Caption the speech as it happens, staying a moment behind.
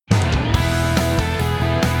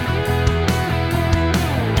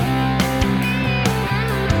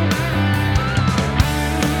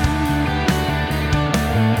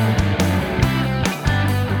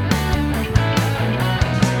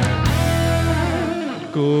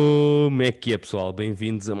Como é que é, pessoal?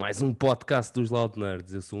 Bem-vindos a mais um podcast dos Loud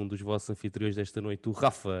Nerds. Eu sou um dos vossos anfitriões desta noite, o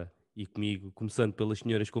Rafa. E comigo, começando pelas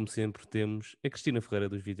senhoras, como sempre, temos a Cristina Ferreira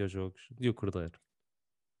dos videojogos, Diogo Cordeiro.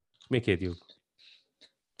 Como é que é, Diogo?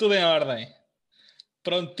 Tudo em ordem.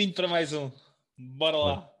 Prontinho para mais um. Bora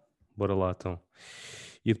lá. Bora lá, então.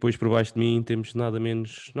 E depois, por baixo de mim, temos nada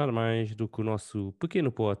menos, nada mais do que o nosso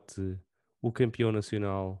pequeno pote, o campeão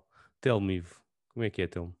nacional, Telmo Ivo. Como é que é,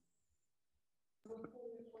 Telmo?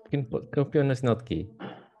 Campeão nacional de quê?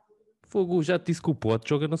 Fogo, já te disse que o pote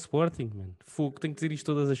joga no Sporting, mano. Fogo, tenho que dizer isto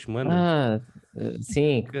todas as semanas.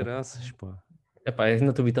 Sim. Caraças, pá. Epá, eu não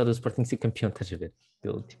estou habituado ao Sporting ser campeão, estás a ver?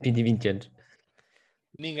 Pelo tipo 20 anos.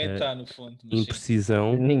 Ninguém está no fundo. Mas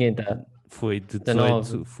Imprecisão. Ninguém está. Foi de 19.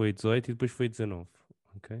 18, foi 18 e depois foi 19.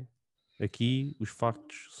 Ok? Aqui os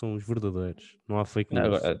factos são os verdadeiros. Não há fake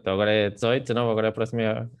news. Agora é 18, 19, agora a próxima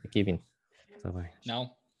é aqui 20. Está bem.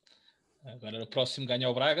 Não. Agora o próximo ganha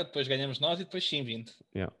o Braga, depois ganhamos nós e depois sim 20.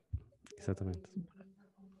 Yeah. Exatamente.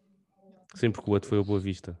 Sempre que o outro foi o Boa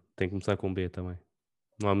Vista. Tem que começar com B também.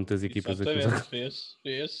 Não há muitas equipas a começar. Fez.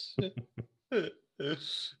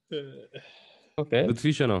 Ok. Tudo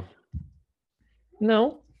fixe ou não?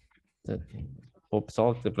 Não. O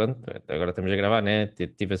pessoal, pronto, agora estamos a gravar, né?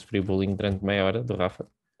 Tive a sofrer bullying durante meia hora do Rafa.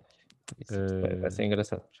 Isso vai ser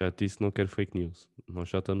engraçado. Já te disse, não quero fake news. Nós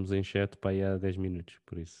já estamos em chat para aí há 10 minutos,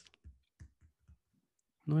 por isso.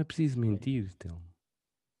 Não é preciso mentir, Telmo.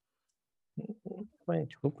 Bem,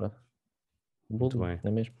 desculpa. Muito Bullying, bem.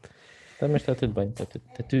 não é mesmo? Tá, mas está tudo bem, está tudo.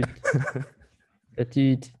 Está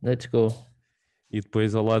tudo. Let's go. E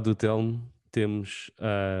depois ao lado do Telmo temos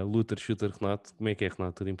a Luther Shooter Renato. Como é que é,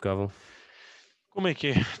 Renato? Tudo impecável? Como é que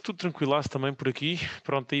é? Tudo tranquilaço também por aqui.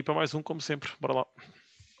 Pronto, aí para mais um, como sempre. Bora lá.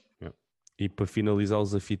 E para finalizar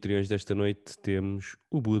os anfitriões desta noite temos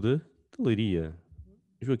o Buda de Leiria,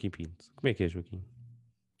 Joaquim Pinto. Como é que é, Joaquim?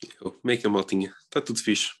 Como é que é, maltinha? Está tudo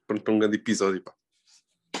fixe. Pronto para um grande episódio, pá.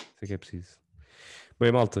 Isso é que é preciso.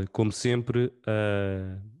 Bem, malta, como sempre,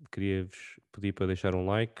 queria-vos pedir para deixar um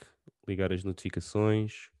like, ligar as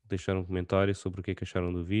notificações, deixar um comentário sobre o que é que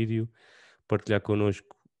acharam do vídeo, partilhar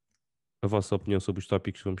connosco a vossa opinião sobre os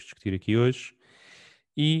tópicos que vamos discutir aqui hoje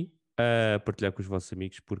e partilhar com os vossos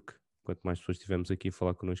amigos, porque quanto mais pessoas tivermos aqui a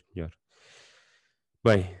falar connosco, melhor.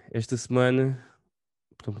 Bem, esta semana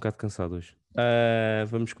estou um bocado cansado hoje.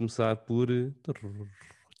 Vamos começar por...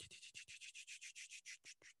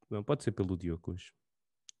 Não, pode ser pelo Diogo hoje.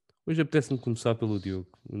 Hoje apetece-me começar pelo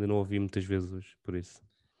Diogo. Ainda não ouvi muitas vezes hoje, por isso.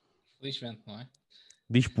 Felizmente, não é?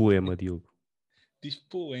 Diz poema, Diogo. Diz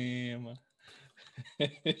poema.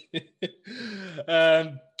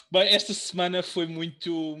 Bem, esta semana foi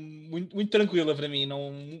muito tranquila para mim,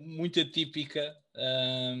 não muito atípica.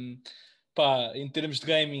 Em termos de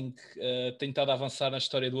gaming, tenho estado a avançar na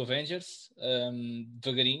história do Avengers,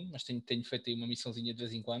 devagarinho, mas tenho feito aí uma missãozinha de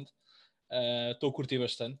vez em quando. Estou a curtir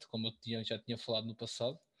bastante, como eu já tinha falado no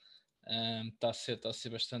passado. Está a ser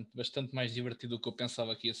bastante mais divertido do que eu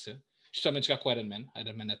pensava que ia ser. Especialmente jogar com o Iron Man.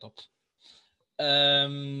 Iron Man é top.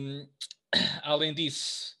 Além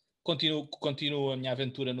disso, continuo a minha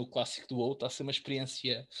aventura no clássico do WoW. Está a ser uma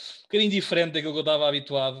experiência um bocadinho diferente daquilo que eu estava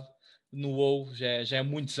habituado no WoW. Já há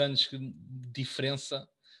muitos anos de diferença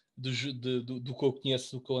do que eu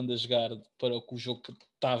conheço, do que eu ando a jogar para o que o jogo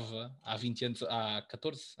estava há 20 anos, há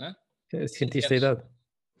 14, né? Sentiste a idade?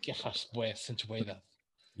 Que sentes boa idade.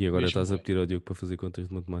 E agora Mesmo estás a pedir ao Diogo para fazer contas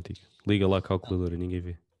de matemática. Liga lá a calculadora, ninguém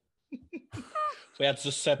vê. Foi há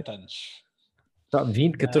 17 anos.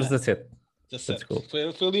 20, 14, 17. 17.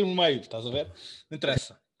 Foi ali no meio, estás a ver? Não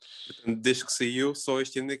interessa. Desde que saiu, só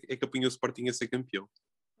este ano é que apanhou o Sporting a ser campeão.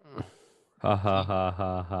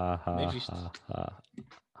 Bem visto.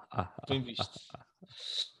 Bem visto.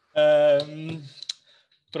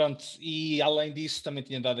 Pronto, e além disso, também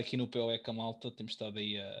tinha dado aqui no POE com a malta. Temos estado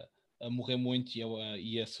aí a morrer muito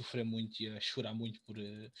e a sofrer muito e a chorar muito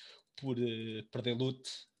por perder loot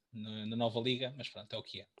na nova liga, mas pronto, é o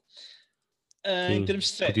que é. Em termos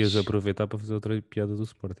de séries, podias aproveitar para fazer outra piada do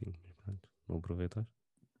Sporting. Pronto, não aproveitas?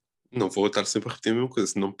 Não vou estar sempre a repetir a mesma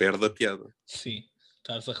coisa, senão perde a piada. Sim,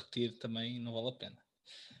 estás a repetir também não vale a pena.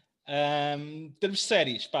 Em termos de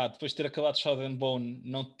séries, depois de ter acabado Shadow and Bone,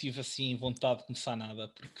 não tive assim vontade de começar nada,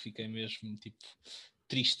 porque fiquei mesmo tipo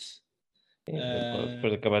triste.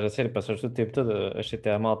 Depois de acabar a série, passaste o tempo todo a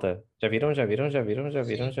chatear a malta. Já viram? Sim.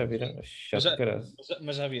 Chato, caralho.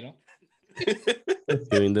 Mas já viram?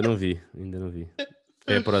 Eu ainda não vi.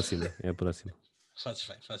 É a próxima. Fazes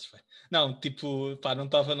bem. Não, tipo, não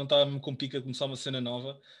estava mesmo com pica de começar uma cena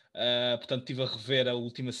nova. Portanto, estive a rever a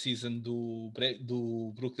última season do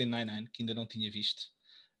Brooklyn Nine-Nine, que ainda não tinha visto.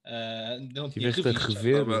 Não tinha Tiveste a revisto.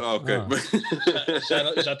 rever? Ok.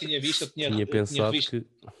 Já tinha visto, eu Tinha pensado que...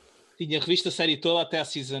 tinha revisto a série toda até a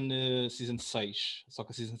season 6. Só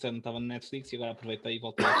que a season 7 não estava na Netflix e agora aproveitei e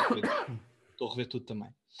voltei a rever. Estou a rever tudo também.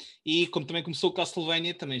 E como também começou o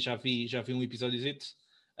Castlevania, também já vi um episódiozito,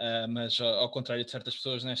 mas ao contrário de certas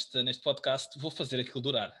pessoas neste podcast, vou fazer aquilo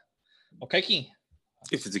durar. Ok, Kim?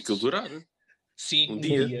 E fiz aquilo durar. Sim, Um um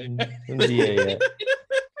dia. dia. Um dia,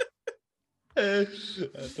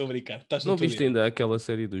 Estou a brincar. Estás no Não teu viste dia. ainda aquela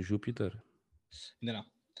série do Júpiter? Ainda não.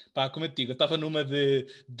 Pá, como eu te digo, eu estava numa de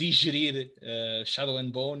digerir Shadow and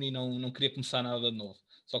Bone e não queria começar nada de novo.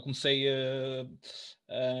 Só comecei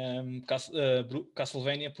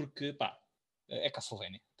Castlevania porque, pá, é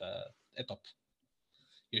Castlevania. É top.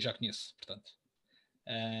 Eu já conheço, portanto.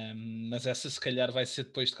 Mas essa se calhar vai ser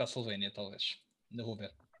depois de Castlevania, talvez. Ainda vou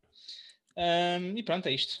ver. E pronto,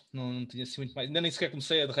 é isto. Não tinha assim muito mais. Ainda nem sequer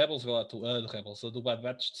comecei a de Rebels, vê lá tu. A de Rebels, a do Bad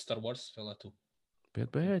Batch de Star Wars, vê lá tu. Bad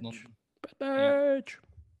Não- Batch. Bad Batch.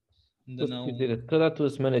 Ainda não. Quer dizer, toda a tua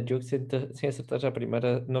semana de jogo sem acertar já a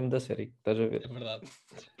primeira nome da série. Estás a É ver? verdade.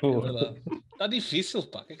 É Pô. verdade. Está difícil,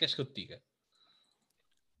 pá. O que é que queres que eu te diga?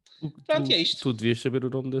 Tu, Pronto, tu- e é isto. tu devias saber o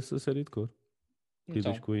nome dessa série de cor.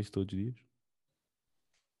 Lidas Então. com isso todos os dias.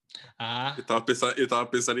 Eu estava a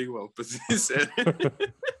pensar igual, para ser sincero.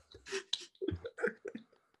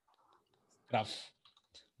 Bravo.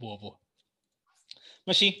 Boa.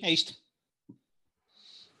 Mas sim, é isto.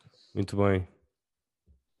 Muito bem.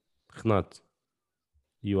 Renato,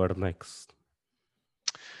 you are next.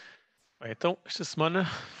 Bem, então, esta semana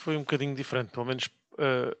foi um bocadinho diferente, pelo menos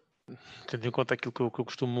tendo em conta aquilo que eu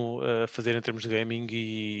costumo fazer em termos de gaming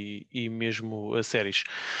e mesmo a séries.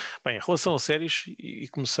 Bem, em relação a séries, e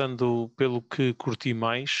começando pelo que curti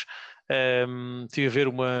mais, tive a ver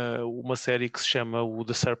uma série que se chama o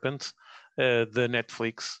The Serpent, da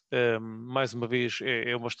Netflix. Mais uma vez,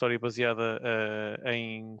 é uma história baseada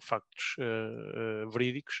em factos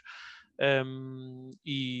verídicos.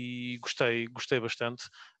 E gostei bastante.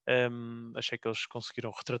 Achei que eles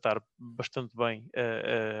conseguiram retratar bastante bem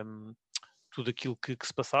tudo aquilo que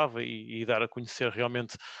se passava e dar a conhecer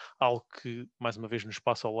realmente algo que, mais uma vez, nos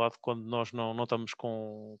passa ao lado quando nós não estamos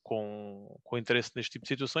com interesse neste tipo de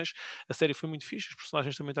situações. A série foi muito fixe, os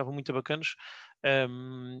personagens também estavam muito bacanas,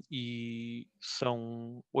 e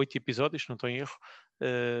são 8 episódios, se não estou em erro.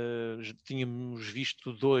 Tínhamos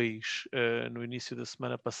visto 2 no início da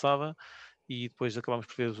semana passada e depois acabámos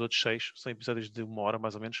por ver os outros 6, são episódios de 1 hora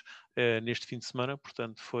mais ou menos, neste fim de semana,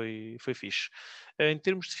 portanto foi fixe. Em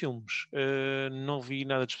termos de filmes, não vi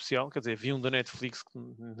nada de especial, quer dizer, vi um da Netflix que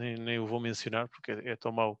nem o vou mencionar porque é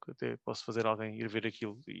tão mau que até posso fazer alguém ir ver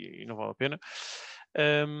aquilo e não vale a pena.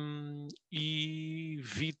 E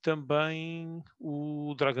vi também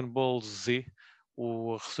o Dragon Ball Z,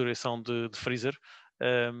 a ressurreição de Freezer.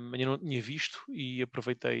 Ainda não tinha visto e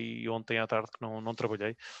aproveitei ontem à tarde que não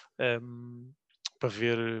trabalhei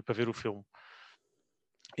para ver o filme.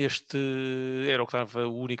 Este era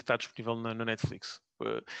o único que está disponível na Netflix.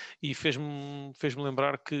 E fez-me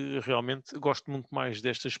lembrar que realmente gosto muito mais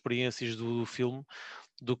destas experiências do filme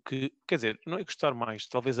do que, quer dizer, não é gostar mais,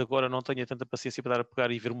 talvez agora não tenha tanta paciência para dar a pegar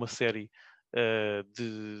e ver uma série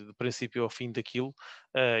de princípio ao fim daquilo,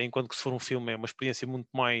 enquanto que se for um filme é uma experiência muito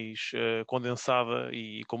mais condensada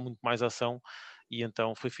e com muito mais ação, e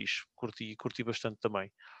então foi fixe, curti bastante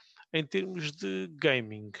também. Em termos de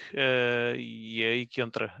gaming, e é aí que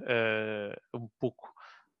entra um pouco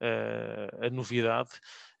a novidade,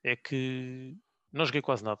 é que não joguei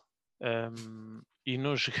quase nada. E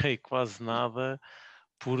não joguei quase nada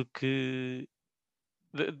porque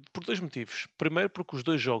por 2 motivos. Primeiro, porque os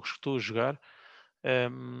 2 jogos que estou a jogar,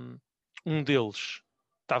 um deles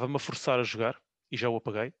estava-me a forçar a jogar e já o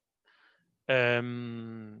apaguei,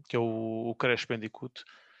 que é o Crash Bandicoot.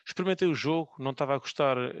 Experimentei o jogo, não estava a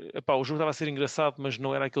gostar. Epá, o jogo estava a ser engraçado, mas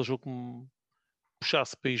não era aquele jogo que me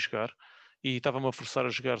puxasse para ir jogar. E estava-me a forçar a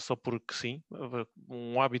jogar só porque sim.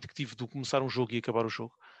 Um hábito que tive de começar um jogo e acabar o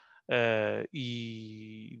jogo.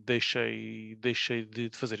 E deixei de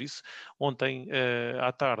fazer isso. Ontem,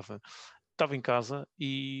 à tarde, estava em casa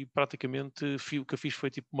e praticamente o que eu fiz foi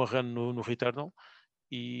tipo uma run no Returnal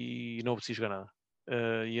e não preciso jogar nada.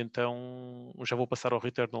 E então já vou passar ao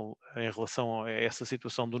Returnal em relação a essa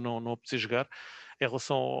situação do não preciso jogar. Em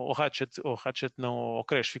relação ao Ratchet não, ao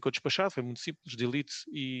Crash ficou despachado, foi muito simples, delete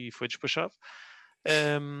e foi despachado.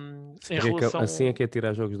 Em relação... Assim é que é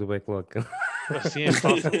tirar jogos do backlog. Assim é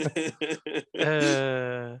fácil.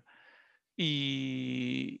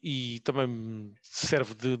 E também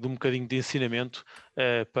serve de um bocadinho de ensinamento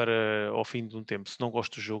para ao fim de um tempo. Se não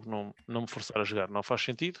gosto do jogo, não me forçar a jogar. Não faz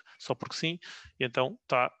sentido, só porque sim. E então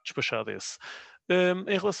está despachado esse.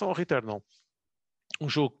 Em relação ao Returnal, um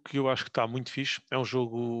jogo que eu acho que está muito fixe, é um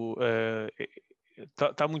jogo...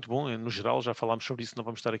 Está muito bom, no geral, já falámos sobre isso, não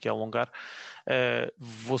vamos estar aqui a alongar.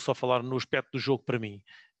 Vou só falar no aspecto do jogo para mim.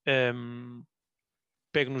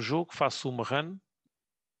 Pego no jogo, faço uma run,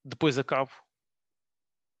 depois acabo,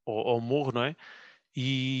 ou morro, não é?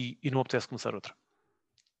 E não me apetece começar outra.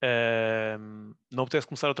 Não me apetece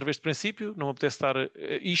começar outra vez de princípio, não me apetece estar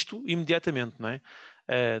isto imediatamente, não é?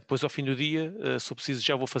 Depois ao fim do dia, se eu preciso,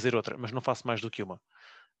 já vou fazer outra, mas não faço mais do que uma.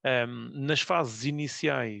 Nas fases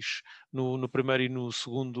iniciais, no primeiro e no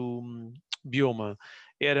segundo bioma,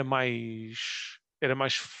 era mais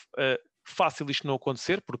fácil isto não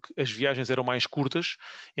acontecer, porque as viagens eram mais curtas,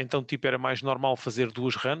 então tipo era mais normal fazer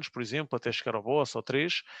 2 runs, por exemplo, até chegar ao boss, ou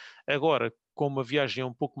 3. Agora, como a viagem é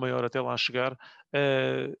um pouco maior até lá chegar,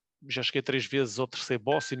 já cheguei 3 vezes ao terceiro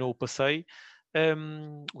boss e não o passei.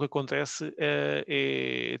 O que acontece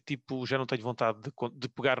é tipo, já não tenho vontade de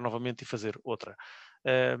pegar novamente e fazer outra.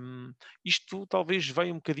 Isto talvez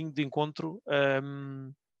venha um bocadinho de encontro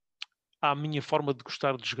à minha forma de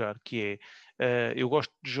gostar de jogar, que é, eu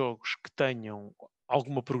gosto de jogos que tenham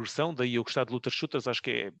alguma progressão, daí eu gostar de lutas shooters, acho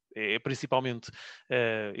que é principalmente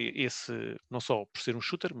esse, não só por ser um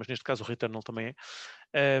shooter, mas neste caso o Returnal também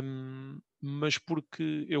é, mas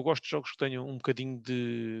porque eu gosto de jogos que tenham um bocadinho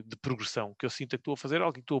de progressão, que eu sinta que estou a fazer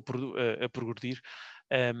algo, que estou a progredir,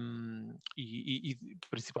 e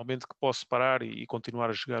principalmente que posso parar e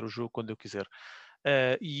continuar a jogar o jogo quando eu quiser.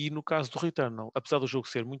 E no caso do Returnal, apesar do jogo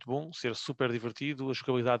ser muito bom, ser super divertido, a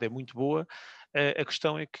jogabilidade é muito boa, a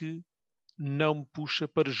questão é que não me puxa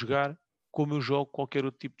para jogar como eu jogo qualquer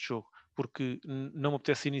outro tipo de jogo, porque não me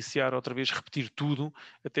apetece iniciar outra vez, repetir tudo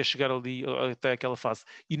até chegar ali, até aquela fase.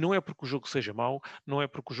 E não é porque o jogo seja mau, não é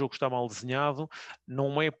porque o jogo está mal desenhado,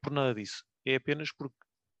 não é por nada disso. É apenas porque,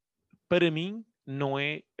 para mim, não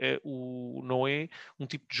é um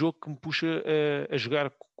tipo de jogo que me puxa a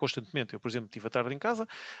jogar constantemente. Eu, por exemplo, estive a tarde em casa,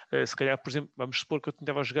 se calhar, por exemplo, vamos supor que eu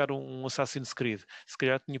estava a jogar um Assassin's Creed, se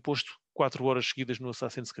calhar tinha posto 4 horas seguidas no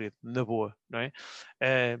Assassin's Creed, na boa, não é?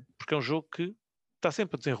 Porque é um jogo que está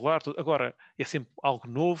sempre a desenrolar, agora é sempre algo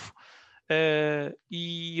novo,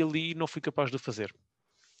 e ali não fui capaz de fazer.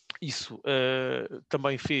 Isso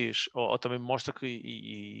também fez, ou também mostra que,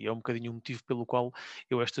 e é um bocadinho o motivo pelo qual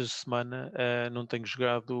eu esta semana não tenho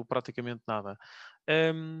jogado praticamente nada.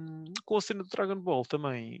 Com a cena do Dragon Ball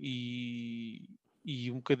também,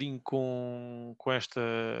 e um bocadinho com esta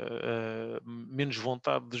menos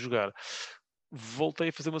vontade de jogar, voltei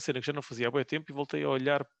a fazer uma cena que já não fazia há muito tempo e voltei a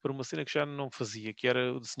olhar para uma cena que já não fazia, que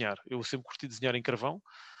era desenhar. Eu sempre curti desenhar em carvão.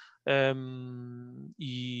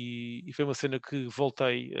 E foi uma cena que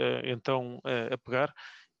voltei então a pegar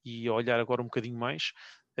e a olhar agora um bocadinho mais,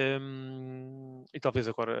 e talvez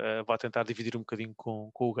agora vá tentar dividir um bocadinho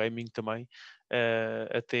com o gaming também,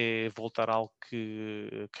 até voltar a algo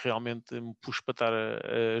que realmente me puxe para estar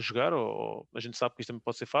a jogar, ou a gente sabe que isto também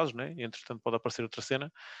pode ser fases, né? Entretanto pode aparecer outra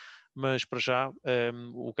cena, mas para já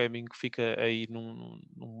o gaming fica aí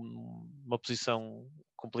numa posição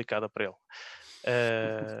complicada para ele.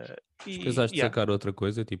 Pensaste sacar outra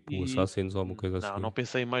coisa, tipo Assassins ou alguma coisa assim? Não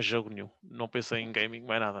pensei em mais jogo nenhum. Não pensei em gaming,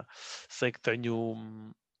 mais nada. Sei que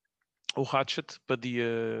tenho o Ratchet para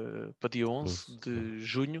dia 11 de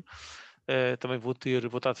junho. Também vou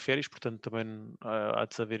estar de férias, portanto também há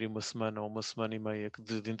de haver uma semana ou uma semana e meia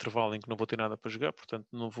de intervalo em que não vou ter nada para jogar, portanto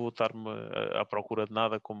não vou estar-me à procura de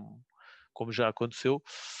nada como já aconteceu.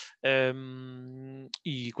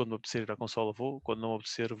 E quando me apetecer ir à consola vou, quando não me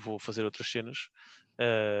apetecer vou fazer outras cenas.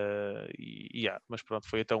 Mas pronto,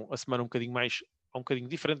 foi então a semana um bocadinho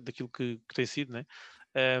diferente daquilo que tem sido, né?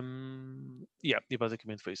 E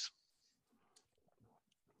basicamente foi isso.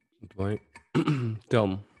 Muito bem.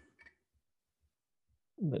 Telmo.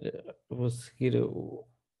 Vou seguir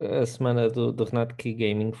a semana do Renato, que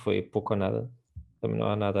gaming foi pouco ou nada. Também não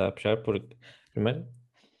há nada a puxar, porque, primeiro,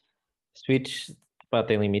 Switch, pá,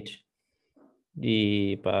 tem limites.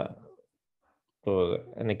 E, pá,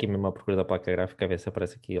 ando aqui mesmo à procura da placa gráfica, a ver se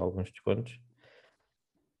aparece aqui alguns descontos.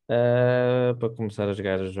 Para começar a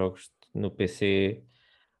jogar jogos no PC,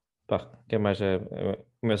 pá, que é mais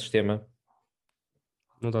o meu sistema.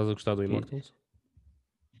 Não estás a gostar do Immortals?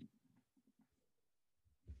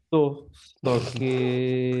 Estou, só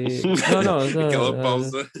que... Não. Aquela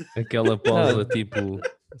pausa. Aquela pausa tipo,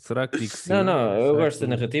 será que digo sim? Não, eu Será gosto que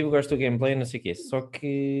da narrativa, gosto do gameplay, não sei o quê. Só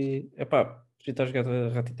que, epá, preciso estar a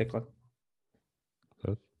jogar rato e teclado.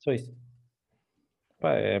 Certo. Só isso.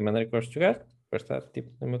 Pá, é a maneira que gosto de jogar. Gosto de estar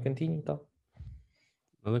tipo no meu cantinho e tal.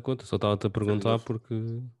 Nada conta, só estava-te a perguntar porque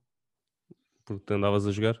te andavas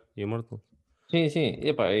a jogar Immortals. Sim,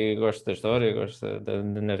 epá, eu gosto da história, eu gosto da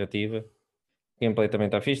narrativa. gameplay também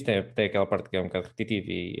está fixe, tem aquela parte que é um bocado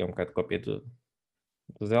repetitiva e é um bocado cópia do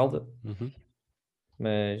Zelda, Uhum.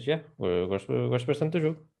 mas já, eu gosto bastante do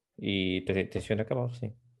jogo e tenciono acabá-lo,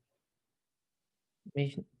 sim.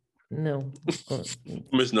 Mas não,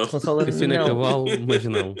 Mas não. consola Tenciona não, acabá-lo, mas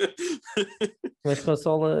não. mas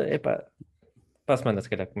consola, epá, para a semana se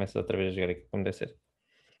calhar começo outra vez a jogar aqui como deve ser.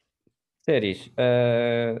 Séries,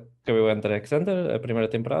 acabei o Hunter x Hunter, a primeira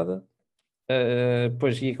temporada.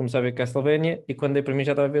 Depois ia começar a ver Castlevania e quando dei para mim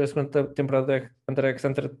já estava a ver a segunda temporada de Hunter x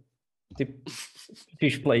Hunter, tipo,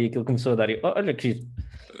 fiz play e aquilo começou a dar e, olha que giro.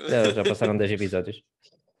 Já passaram 10 episódios.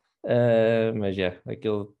 Mas já,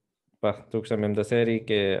 aquilo, pá, estou a gostar mesmo da série,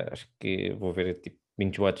 acho que vou ver tipo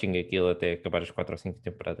binge-watching aquilo até acabar as 4 ou 5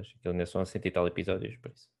 temporadas. Aquilo ainda são 100 e tal episódios,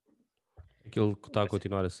 por isso. Aquilo que está a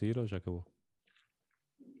continuar a sair ou já acabou?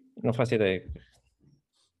 Não faço ideia.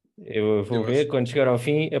 Eu vou Eu ver, acho- quando chegar ao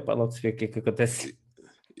fim, epá, logo se vê o que é que acontece.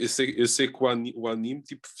 Eu sei que o anime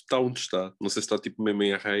tipo, está onde está. Não sei se está tipo mesmo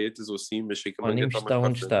em arraias ou assim, mas sei que a O manga anime está mais está para a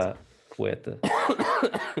onde frente. está, poeta.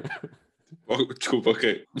 Oh, desculpa,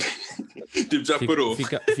 ok. Tipo, já parou.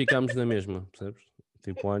 Ficámos na mesma, percebes?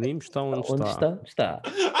 Tipo, o anime está onde Onde está. está?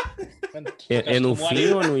 Portanto, tu É ficaste no como fim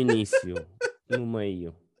área. ou no início? No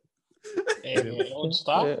meio? É onde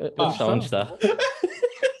está? Onde está? Onde está? O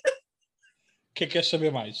que é que queres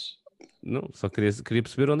saber mais? Não, só queria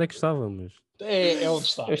perceber onde é que estava, mas É onde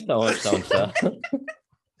está. Onde está?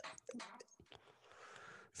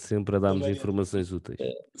 sempre a dar-nos Também. informações úteis.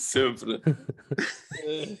 Sempre.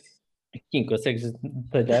 Kim, consegues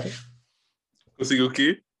detalhar Consigo o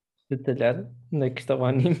quê? onde é que está o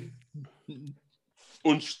anime?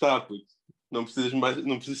 Onde está, puto? Não precisas mais,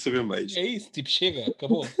 não precisas saber mais. É isso, tipo, chega,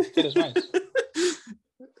 acabou. Não queres mais.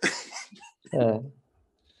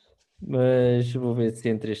 Mas vou ver se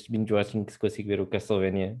entre este binge watching que se consigo ver o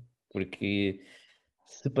Castlevania, porque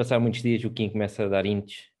se passar muitos dias o Kim começa a dar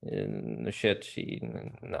hints nos chats e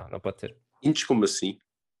não pode ser. Intes como assim?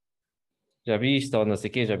 Já viste ou não sei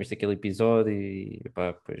o quê, já viste aquele episódio e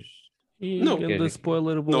pá, pois E Não. ganda Queres-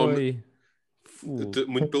 spoiler Não, boy. Fu.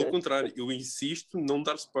 Muito pelo contrário, eu insisto em não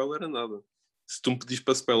dar spoiler a nada. Se tu me pedis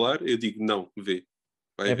para spoiler, eu digo não, vê.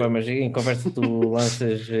 Vai é pá, ver. mas em conversa tu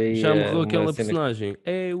lanças aí Já morreu uma aquela cena. personagem.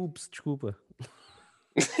 Ups, desculpa.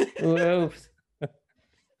 Eu-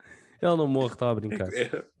 Ela não morre, está a brincar.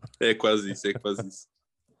 É quase isso, é quase isso.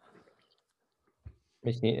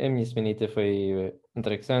 Mas sim, a minha semanita foi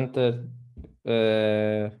Hunter x Hunter.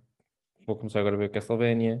 Vou começar agora a ver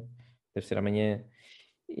Castlevania. Deve ser amanhã.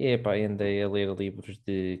 E epá, andei a ler livros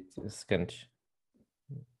de secantes.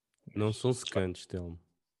 Não são secantes, Telmo.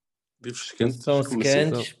 Livros secantes, São como assim?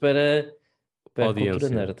 secantes para a cultura Audiência.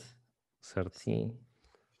 nerd. Certo. Sim.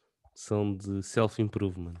 São de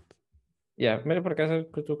self-improvement. Yeah, mas por acaso eu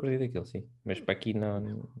estou a curtir daquilo, sim. Mas para aqui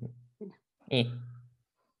não.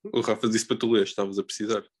 O Rafa disse para tu ler, estavas a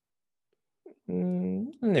precisar.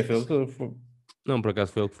 Nem foi o que eu. Não, por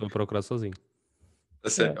acaso foi ele que foi procurar sozinho. A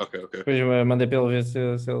sério? Yeah. Ok. Depois eu mandei para ele ver se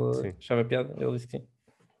ele Sim. achava piada. Ele disse que sim.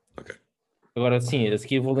 Ok. Agora sim, a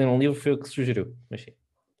seguir vou ler um livro, foi o que sugeriu. Mas sim.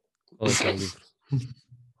 Qual é que é o livro?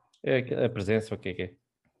 É a presença, o que é?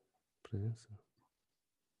 Presença?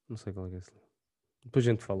 Não sei qual é que é esse livro. Depois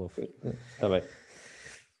a gente fala. Off. Está bem.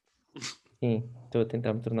 Sim, estou a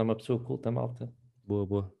tentar me tornar uma pessoa culta, malta.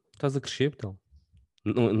 Boa. Estás a crescer, Telmo?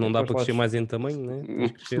 Não dá Para os para crescer lados. mais em tamanho, né?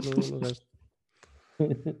 Tens de crescer no resto.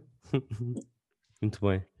 Muito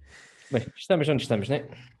bem. Bem, estamos onde estamos, né?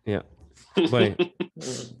 Yeah. Bem,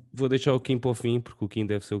 vou deixar o Kim para o fim, porque o Kim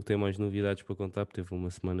deve ser o que tem mais novidades para contar, porque teve uma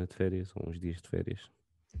semana de férias, ou uns dias de férias.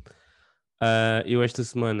 Eu esta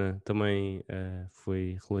semana também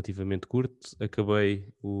foi relativamente curto. Acabei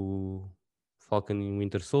o Falcon e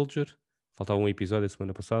Winter Soldier. Faltava um episódio a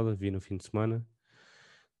semana passada, vi no fim de semana.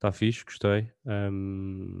 Está fixe, gostei.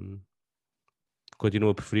 Continuo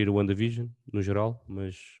a preferir o WandaVision, no geral,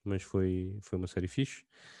 mas foi uma série fixe.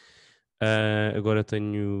 Agora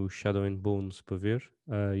tenho Shadow and Bones para ver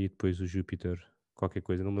e depois o Júpiter, qualquer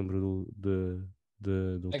coisa, não me lembro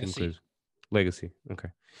do último coisa. Legacy, ok.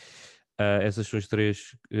 Essas são as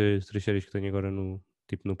três séries que tenho agora no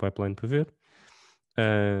pipeline para ver.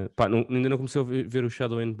 Ainda não comecei a ver o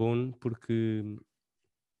Shadow and Bone porque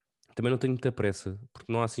também não tenho muita pressa,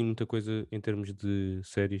 porque não há assim muita coisa em termos de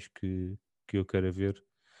séries que eu quero ver.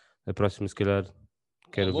 A próxima, se calhar,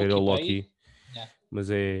 quero ver o Loki. Yeah. Mas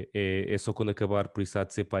é só quando acabar, por isso há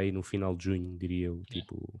de ser para aí no final de junho, diria eu,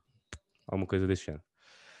 tipo, alguma coisa desse género.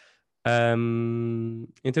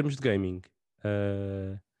 Em termos de gaming,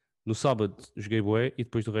 no sábado joguei bué e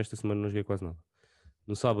depois do resto da semana não joguei quase nada.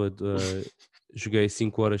 No sábado joguei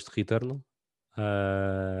 5 horas de Returnal.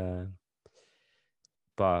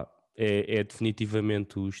 é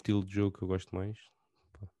definitivamente o estilo de jogo que eu gosto mais.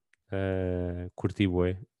 Pá. Curti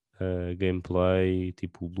bué. Gameplay,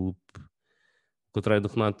 tipo loop. Ao contrário do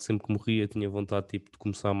Renato, sempre que morria tinha vontade tipo, de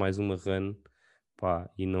começar mais uma run, pá,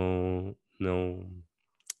 e não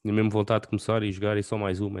tinha mesmo vontade de começar e jogar e só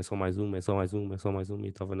mais uma, é só mais uma, é só mais uma, é só mais uma, e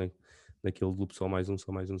estava naquele loop só mais um,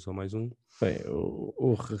 só mais um, só mais um. Bem,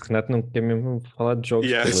 o Renato não quer mesmo falar de jogos,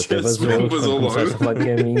 Yeah, ele até vazou vazou quando logo. começaste a falar de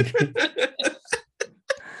gaming.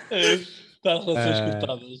 Está relações Ah,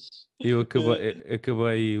 cortadas. Eu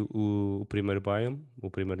acabei o primeiro biome, o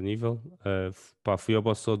primeiro nível. Pá, fui ao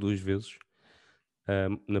boss só 2 vezes.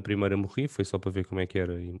 Na primeira morri, foi só para ver como é que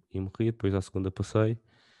era e morri. Depois à segunda passei.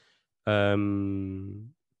 Ahm,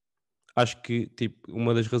 Acho que tipo,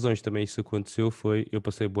 uma das razões também isso aconteceu foi eu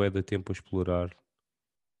passei bué de tempo a explorar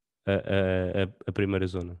a primeira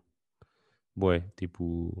zona. Bué,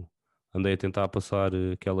 tipo, andei a tentar passar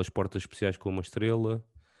aquelas portas especiais com uma estrela,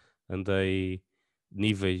 andei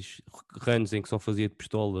níveis, runs em que só fazia de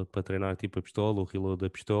pistola para treinar tipo a pistola, o reload da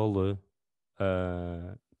pistola,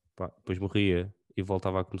 pá, depois morria e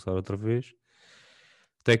voltava a começar outra vez.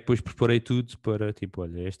 Até que depois preparei tudo para tipo,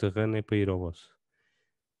 olha, esta run é para ir ao boss.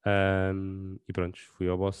 E pronto, fui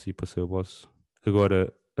ao boss e passei ao boss.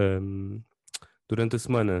 Agora, durante a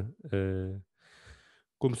semana,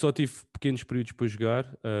 como só tive pequenos períodos para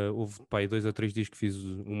jogar, houve pá, aí 2 ou 3 dias que fiz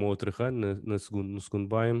uma outra run no segundo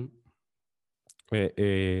biome.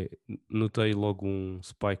 Notei logo um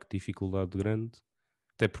spike de dificuldade grande,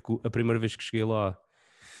 até porque a primeira vez que cheguei lá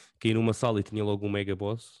caí numa sala e tinha logo um mega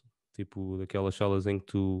boss, tipo daquelas salas em que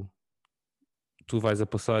tu vais a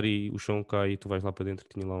passar e o chão cai e tu vais lá para dentro,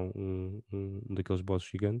 tinha lá um daqueles bosses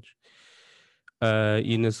gigantes.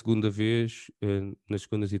 E na segunda vez, nas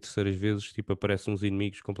segundas e terceiras vezes, tipo, aparecem uns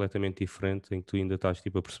inimigos completamente diferentes em que tu ainda estás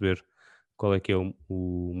tipo, a perceber qual é que é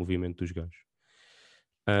o movimento dos gajos.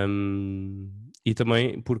 E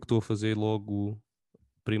também porque estou a fazer logo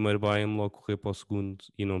primeiro biome, logo correr para o segundo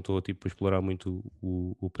e não estou tipo, a explorar muito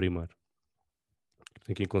o primeiro.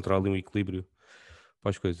 Tenho que encontrar ali um equilíbrio para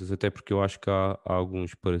as coisas, até porque eu acho que há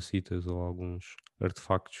alguns parasitas ou alguns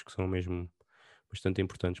artefactos que são mesmo bastante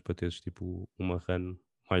importantes para teres tipo uma run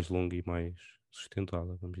mais longa e mais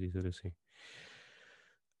sustentada, vamos dizer assim.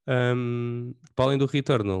 Para além do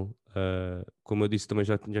Returnal, como eu disse, também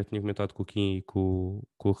já tinha comentado com o Kim e com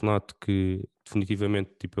o Renato que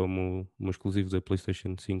definitivamente tipo, é o meu exclusivo da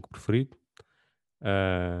PlayStation 5 preferido.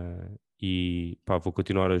 E pá, vou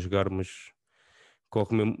continuar a jogar, mas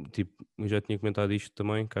corre mesmo, tipo, eu já tinha comentado isto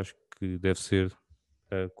também, que acho que deve ser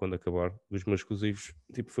quando acabar os meus exclusivos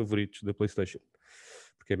tipo favoritos da PlayStation,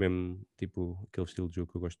 porque é mesmo tipo aquele estilo de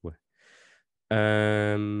jogo que eu gosto bem.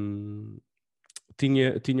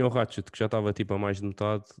 Tinha o Ratchet que já estava tipo a mais de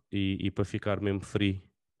metade e para ficar mesmo free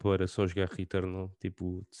para só jogar Returnal,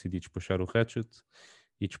 tipo, decidi despachar o Ratchet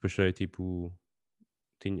e despachei tipo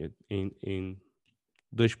tinha em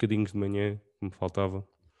 2 bocadinhos de manhã que me faltava,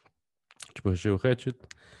 despachei o Ratchet.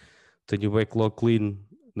 Tenho o backlog clean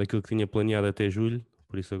daquilo que tinha planeado até julho,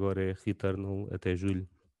 por isso agora é Returnal até julho.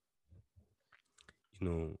 E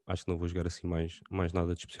não, acho que não vou jogar assim mais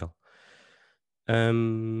nada de especial.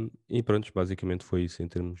 E pronto, basicamente foi isso em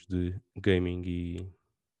termos de gaming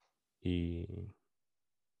e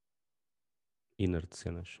nerd de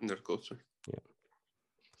cenas. Nerd culture. Yeah.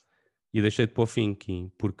 E deixei de para o fim,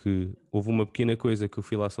 Kim, porque houve uma pequena coisa que eu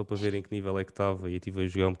fui lá só para ver em que nível é que estava e estive a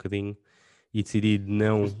jogar um bocadinho e decidi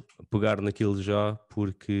não pegar naquilo já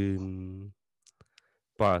porque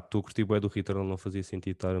pá, estou a curtir bué do Returnal, não fazia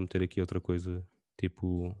sentido estar a meter aqui outra coisa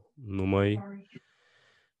tipo no meio.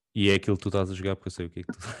 E é aquilo que tu estás a jogar, porque eu sei o que é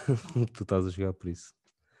que tu, tu estás a jogar, por isso.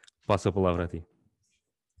 Passo a palavra a ti.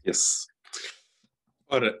 Yes.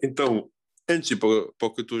 Ora, então, antes de ir para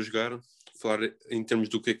o que eu estou a jogar, falar em termos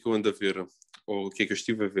do que é que eu ando a ver, ou o que é que eu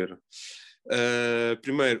estive a ver.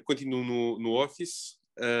 Primeiro, continuo no Office.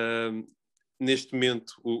 Neste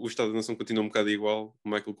momento, o Estado da Nação continua um bocado igual. O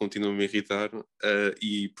Michael continua a me irritar.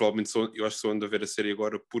 E provavelmente eu acho que só ando a ver a série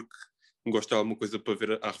agora porque gosto de alguma coisa para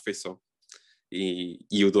ver à refeição.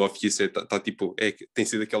 E o The Office tipo, tem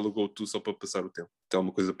sido aquela go-to só para passar o tempo. Tem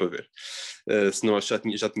alguma coisa para ver. Senão acho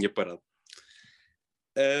que já tinha parado.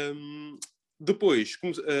 Depois,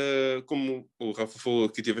 como o Rafa falou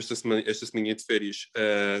que tive esta semana de férias,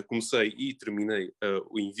 comecei e terminei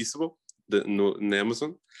o Invisible na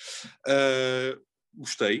Amazon.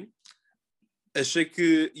 Gostei. Achei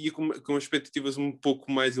que ia com expectativas um pouco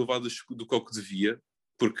mais elevadas do que o que devia,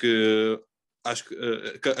 porque acho que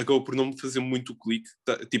acabou por não me fazer muito clique.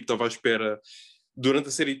 Tipo, estava à espera durante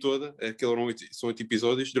a série toda, são 8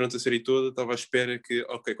 episódios, durante a série toda estava à espera que,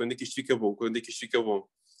 ok, quando é que isto fica bom? Quando é que isto fica bom?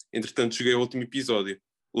 Entretanto, cheguei ao último episódio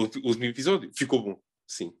o último episódio ficou bom,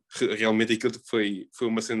 sim. Realmente aquilo foi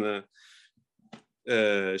uma cena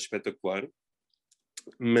espetacular.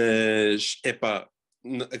 Mas, acaba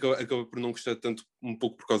por não gostar tanto, um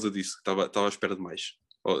pouco por causa disso. Estava à espera de mais,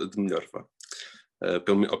 ou de melhor, vá.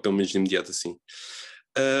 Pelo menos de imediato, assim.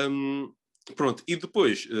 Pronto, e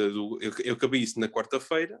depois, eu acabei isso na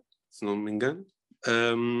quarta-feira, se não me engano.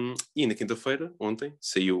 E na quinta-feira, ontem,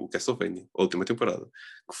 saiu o Castlevania, a última temporada,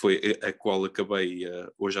 que foi a qual acabei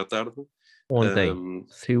hoje à tarde. Ontem.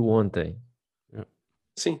 Saiu ontem.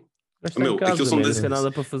 Sim. Mas está em casa, aquilo são Não 10 tem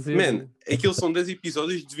nada para fazer. Man, aquilo são 10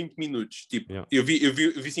 episódios de 20 minutos. Tipo, Yeah. eu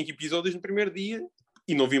vi 5 episódios no primeiro dia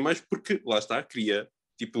e não vi mais porque, lá está, queria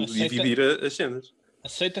dividir as cenas.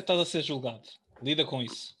 Aceita que estás a ser julgado. Lida com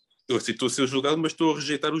isso. Eu assim, estou a ser julgado, mas estou a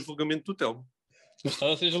rejeitar o julgamento do Telmo. Mas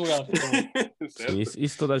estás a ser julgado. Sim,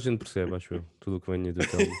 isso toda a gente percebe, acho eu. Tudo o que venha do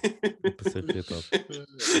Telmo é para ser rejeitado.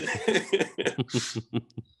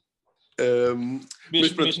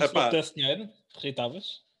 Mas pronto, mesmo se não desse dinheiro,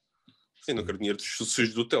 rejeitavas? Eu não quero dinheiro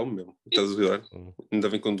sujos do Telmo mesmo. Estás a ver? Ainda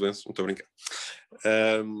vem com doença, não estou a brincar.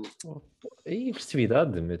 E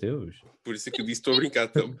agressividade, meu Deus. Por isso é que eu disse estou a brincar.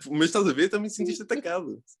 Telmo. Mas estás a ver? Também te sentiste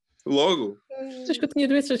atacado. Logo. Acho que eu tinha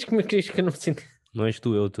doenças, como é que eu não me sinto? Não és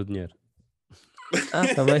tu, é o teu dinheiro.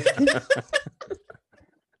 Está bem.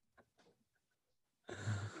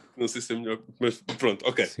 Não sei se é melhor, mas pronto,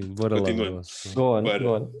 ok. Sim, bora continuando. lá. Go on, Bora.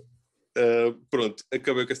 go on. Pronto,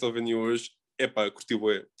 acabei o Castlevania hoje. Curti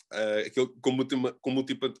bué. Como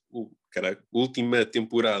última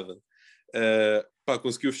temporada.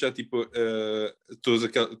 Conseguiu fechar tipo,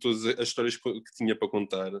 todas as histórias que tinha para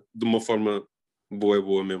contar de uma forma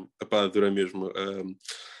boa mesmo. Adorei mesmo.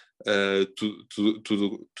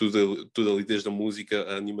 Tudo ali, desde a música,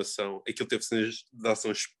 a animação. Aquilo teve cenas de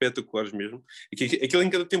ação espetaculares mesmo. Aquilo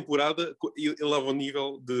em cada temporada eleva o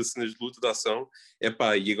nível de cenas de luta, de ação.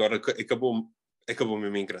 E agora acabou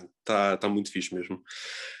mesmo em grande. Tá muito fixe mesmo.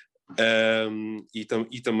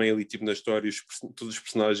 E também ali tipo na história, todos os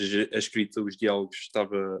personagens, a escrita, os diálogos,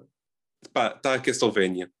 estava... Está a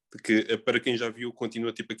Castlevania, que para quem já viu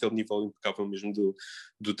continua tipo aquele nível impecável mesmo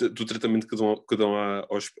do tratamento que dão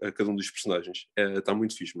a cada um dos personagens. Está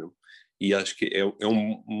muito fixe mesmo. E acho que é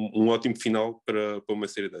um ótimo final para uma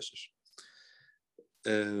série destas.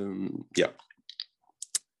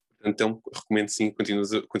 Então, recomendo sim,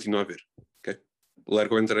 continua a ver. Okay?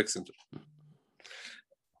 Largo o Interact Center.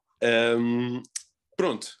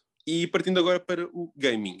 Pronto. E partindo agora para o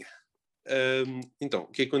gaming. Então, o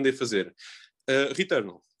que é que eu andei a fazer?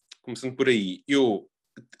 Returnal. Começando por aí, eu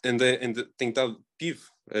tive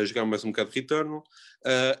a jogar mais um bocado de Returnal,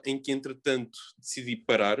 em que entretanto decidi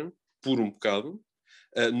parar por um bocado,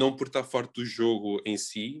 não por estar farto do jogo em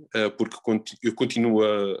si, porque eu continuo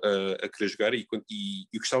a querer jogar e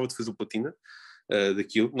gostava de fazer o platina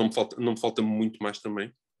daquilo, não me falta muito mais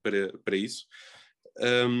também para isso.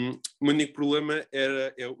 O meu único problema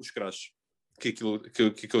é os crashes que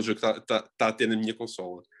aquele jogo está a ter na minha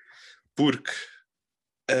consola, porque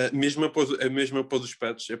mesmo após os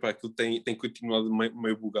patches, aquilo tem continuado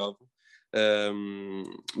meio bugado,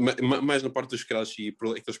 mais na parte dos crashes e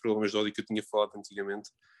aqueles problemas de áudio que eu tinha falado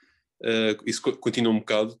antigamente. Isso continua um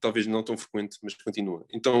bocado, talvez não tão frequente, mas continua.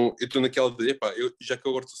 Então eu estou naquela de, já que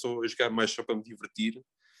eu agora estou só a jogar mais só para me divertir,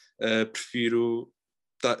 prefiro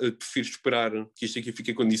esperar que isto aqui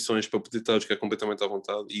fique em condições para poder estar a jogar completamente à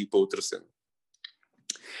vontade e ir para outra cena.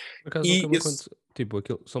 Por acaso nunca me aconteceu. Tipo,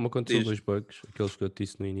 só me aconteceu 2 bugs, aqueles que eu te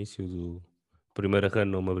disse no início do primeira run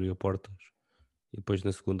não me abriu portas. E depois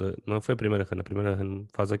na segunda, não foi a primeira run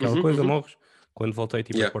faz aquela coisa, morres. Quando voltei,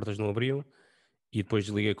 tipo, as portas não abriam. E depois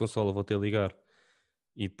desliguei a consola, voltei a ligar.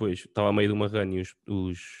 E depois estava a meio de uma run e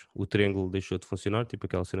o triângulo deixou de funcionar, tipo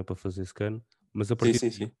aquela cena para fazer scan. Mas a partir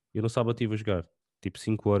daí, eu no sábado estive a jogar tipo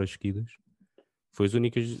 5 horas seguidas. Foi as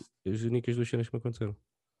únicas 2 cenas que me aconteceram.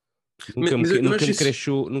 Nunca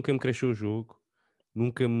me crashou o jogo.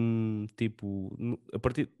 Nunca me, tipo...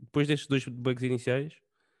 depois destes 2 bugs iniciais,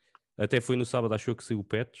 até foi no sábado, achou que saiu o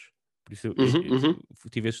patch. Por isso eu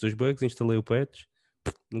tive esses 2 bugs, instalei o patch.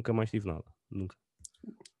 Nunca mais tive nada. Nunca.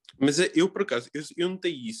 Mas eu, por acaso, eu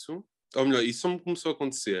notei isso, ou melhor, isso só me começou a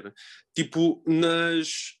acontecer, tipo,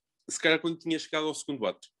 se calhar quando tinha chegado ao segundo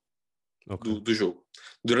ato do jogo.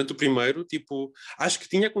 Durante o primeiro, tipo, acho que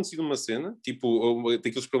tinha acontecido uma cena, tipo,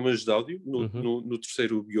 daqueles problemas de áudio no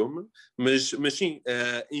terceiro bioma, mas sim,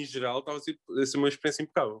 em geral, estava a ser uma experiência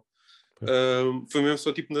impecável. Foi mesmo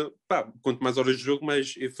só tipo, quanto mais horas de jogo,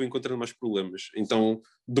 mais eu fui encontrando mais problemas. Então,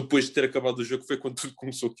 depois de ter acabado o jogo, foi quando tudo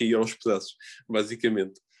começou a cair aos pedaços,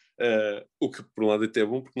 basicamente. O que, por um lado, até é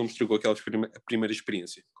bom, porque não me estragou aquela primeira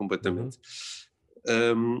experiência completamente.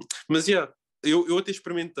 Mas, eu até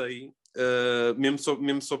experimentei,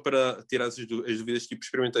 mesmo só para tirar as dúvidas, tipo,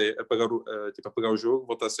 experimentei apagar o jogo,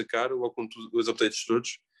 voltar a sacar, logo com os updates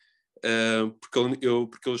todos,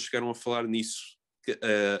 porque eles chegaram a falar nisso,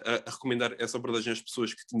 a recomendar essa abordagem às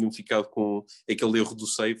pessoas que tinham ficado com aquele erro do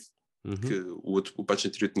save, que o patch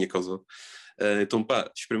anterior tinha causado. Então,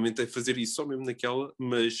 pá, experimentei fazer isso só mesmo naquela,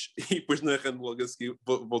 mas e depois na run logo a seguir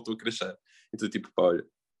voltou a crashar. Então, tipo, pá, olha,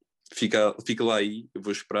 fica lá aí, eu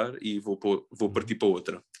vou esperar e vou partir para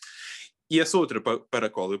outra. E essa outra para a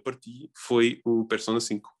qual eu parti foi o Persona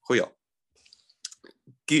 5 Royal,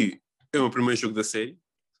 que é o meu primeiro jogo da série.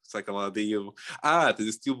 Saca lá, daí eu... tens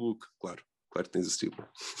a Steelbook. Claro que tens a Steelbook.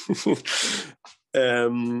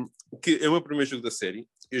 Que é o meu primeiro jogo da série.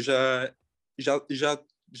 Eu já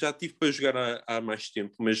tive para jogar há mais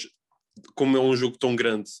tempo, mas como é um jogo tão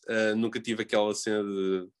grande, nunca tive aquela cena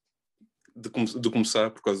de começar,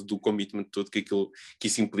 por causa do commitment todo que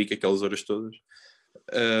isso implica, aquelas horas todas.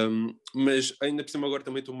 Mas ainda por cima agora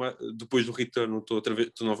também depois do return estou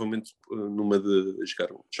novamente numa de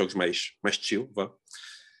jogar jogos mais chill, vá.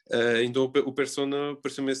 Então o Persona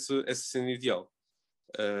pareceu-me essa cena ideal.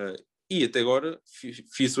 E até agora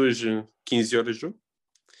fiz hoje 15 horas de jogo.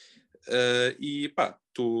 E pá,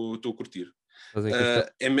 estou a curtir.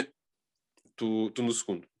 Estou no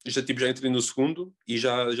segundo. Já entrei no segundo e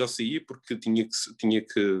já saí porque tinha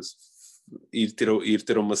que ir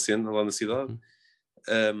ter uma cena lá na cidade.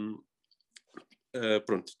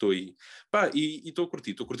 Pronto, estou aí. Pá, e estou a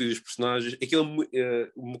curtir os personagens.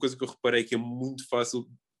 Uma coisa que eu reparei é que é muito fácil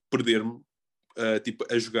perder-me tipo,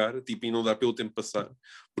 a jogar, tipo, e não dá pelo tempo passar,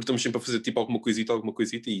 porque estamos sempre a fazer tipo alguma coisita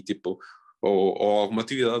e tipo, ou alguma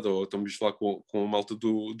atividade, ou estamos lá com a malta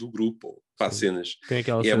do grupo, ou pá, cenas. Tem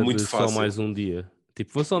aquela E é cena muito de fácil. só mais um dia.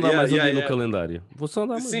 Tipo, vou só andar mais um dia no calendário. Vou só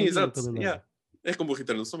andar mais um dia no calendário. É como o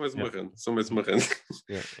Return, só mais uma run,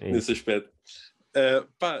 É nesse aspecto.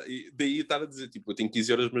 Pá, e daí estar a dizer, tipo, eu tenho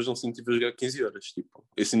 15 horas, mas não sinto tipo, a jogar 15 horas. Tipo,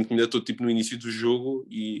 eu sinto que ainda estou tipo, no início do jogo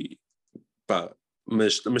e pá,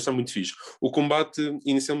 mas está muito fixe. O combate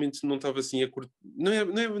inicialmente não estava assim a curtir, não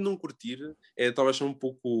é não curtir, estava a achar um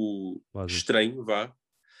pouco estranho, vá.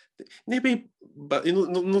 Nem bem, eu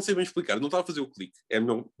não sei bem explicar, não estava a fazer o clique, é a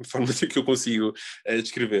melhor forma que eu consigo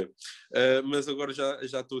descrever. Mas agora já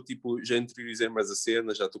estou tipo, já interiorizei mais a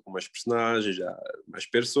cena, já estou com mais personagens, já mais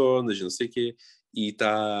personas, não sei o quê, e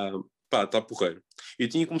está porreiro. Eu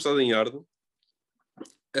tinha começado em hard,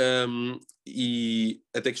 e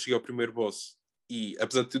até que cheguei ao primeiro boss, e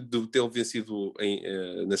apesar de ter vencido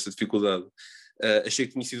nessa dificuldade, achei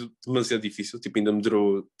que tinha sido demasiado difícil, tipo, ainda me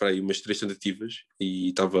durou para aí umas 3 tentativas e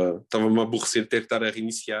estava-me a aborrecer ter que estar a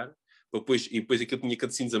reiniciar, e depois aquilo tinha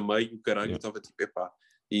cutscenes a meio, caralho, eu estava tipo, epá,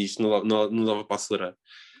 e isto não dava para acelerar.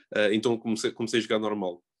 Então comecei a jogar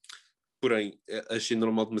normal. Porém, achei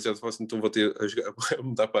normal demasiado fácil, então vou ter a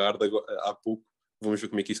mudar para a hard há pouco. Vamos ver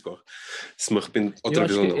como é que isso corre. Se me arrependo outra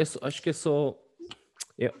vez ou não. Acho que é só...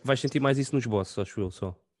 vais sentir mais isso nos bosses, acho eu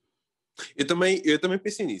só. Eu também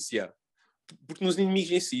pensei nisso, yeah. Porque nos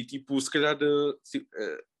inimigos em si, tipo, se calhar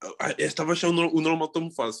estava a achar o normal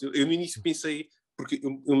tão fácil. Eu no início pensei, porque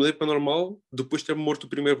eu mudei para normal depois de ter morto o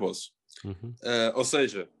primeiro boss. Ou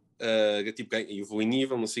seja, tipo, eu vou em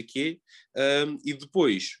nível, não sei o quê, e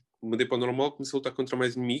depois mudei para o normal, comecei a lutar contra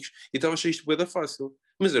mais inimigos e estava a achar isto bué da fácil.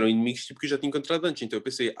 Mas eram inimigos tipo, que eu já tinha encontrado antes, então eu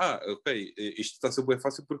pensei, ok, isto está a ser bué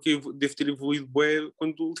fácil porque eu devo ter evoluído bué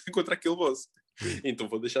quando lutei contra aquele boss. Então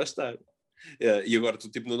vou deixar estar. E agora estou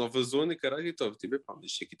tipo na nova zona e caralho, então tipo,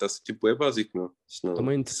 isto aqui está a ser tipo é básico, não?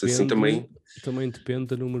 Também depende, assim, também depende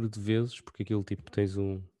do número de vezes, porque aquilo tipo tens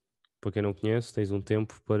para quem não conhece, tens um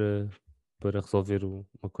tempo para resolver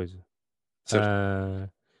uma coisa.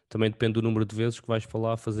 Também depende do número de vezes que vais para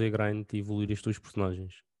lá fazer grind e evoluir as tuas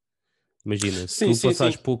personagens. Imagina, se tu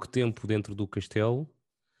passares pouco tempo dentro do castelo,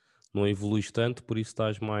 não evoluís tanto, por isso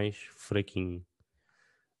estás mais fraquinho.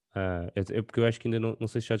 É porque eu acho que ainda não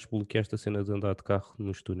sei se já desbloqueaste a cena de andar de carro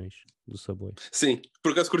nos túneis do Subway. Sim,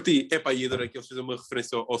 por acaso curti. E adorei que eles fizeram uma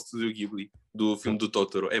referência ao Estúdio Ghibli, do filme do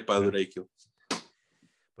Totoro. Adorei aquilo.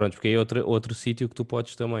 Pronto, porque é outro sítio que tu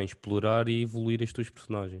podes também explorar e evoluir as tuas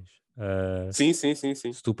personagens. Sim.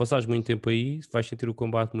 Se tu passares muito tempo aí, vais sentir o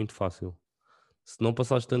combate muito fácil. Se não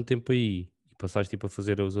passares tanto tempo aí e passares tipo, a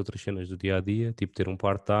fazer as outras cenas do dia a dia, tipo ter um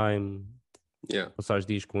part-time, passares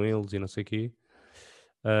dias com eles e não sei o quê,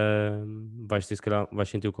 vais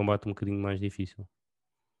sentir o combate um bocadinho mais difícil.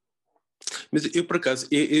 Mas eu por acaso,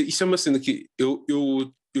 isso é uma cena que eu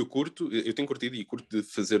curto, eu tenho curtido e curto de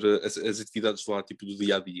fazer as atividades lá tipo do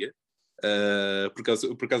dia a dia. Por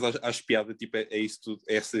acaso acho piada, tipo, é isso tudo,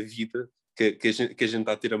 é essa vida que a gente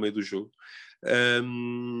está a ter a meio do jogo.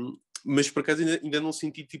 mas por acaso ainda não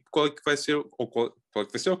senti tipo qual é que vai ser, ou qual é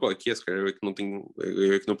que vai ser, ou qual é que é, se calhar eu é que não tenho,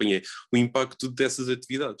 eu é que não apanhei o impacto dessas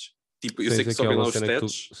atividades. Tipo, eu Tens sei que sobem lá aquela os cena que tu.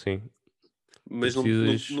 stats, Sim, tu mas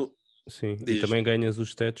precisas. Sim, e diz. também ganhas os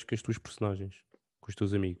stats com as tuas personagens, com os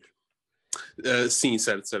teus amigos. Sim,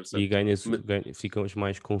 certo. E ficas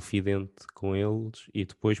mais confidente com eles, e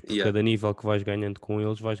depois, por Yeah. cada nível que vais ganhando com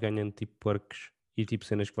eles, vais ganhando tipo perks e tipo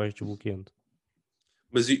cenas que vais desbloqueando.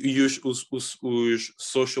 Mas e os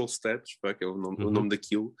social stats, pá, que é o nome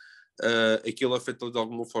daquilo, aquilo afeta de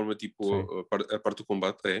alguma forma tipo a parte do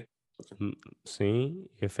combate, é? Okay. Sim,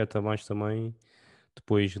 e afeta mais também.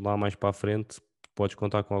 Depois, lá mais para a frente, podes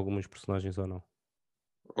contar com algumas personagens ou não.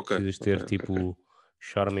 Precisas ter tipo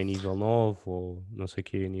charme em nível 9 ou não sei o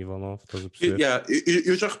que é nível 9, estás a perceber?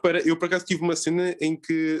 Eu já reparei, eu por acaso tive uma cena em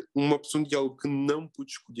que uma opção de algo que não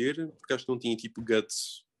pude escolher, porque acho que não tinha tipo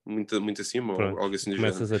guts muito acima. Pronto, ou algo assim do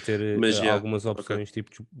começas género. a ter Mas, algumas opções tipo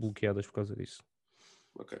desbloqueadas por causa disso.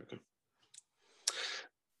 Ok.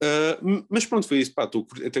 Mas pronto, foi isso. Pá,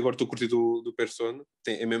 até agora estou a curtir do Persona.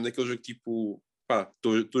 É mesmo daquele jogo tipo, pá,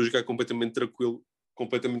 estou a jogar completamente tranquilo,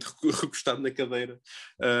 completamente recostado na cadeira,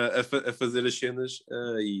 a fazer as cenas,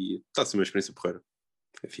 e está a ser uma experiência porreira.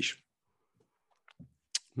 É fixe.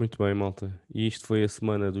 Muito bem, malta. E isto foi a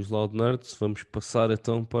semana dos Loud Nerds. Vamos passar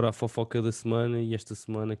então para a fofoca da semana, e esta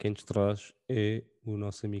semana quem nos traz é o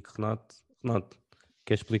nosso amigo Renato. Renato,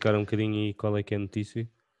 quer explicar um bocadinho aí qual é que é a notícia?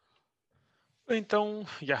 Então,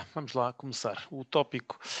 vamos lá começar. O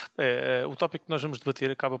tópico que nós vamos debater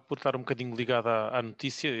acaba por estar um bocadinho ligado à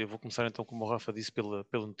notícia. Eu vou começar então, como o Rafa disse, pela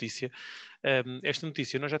notícia. Esta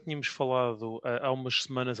notícia nós já tínhamos falado há umas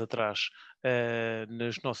semanas atrás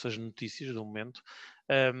nas nossas notícias do momento,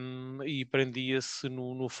 e prendia-se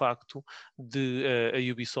no facto de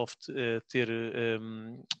a Ubisoft ter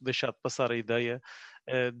deixado passar a ideia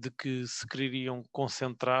de que se queriam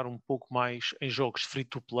concentrar um pouco mais em jogos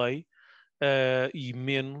free-to-play e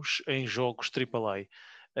menos em jogos AAA,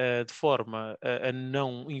 de forma a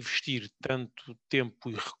não investir tanto tempo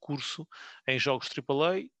e recurso em jogos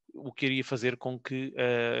AAA, o que iria fazer com que,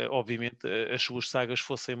 obviamente, as suas sagas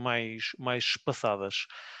fossem mais espaçadas.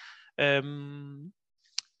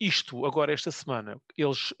 Isto, agora, esta semana,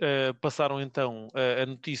 eles passaram então a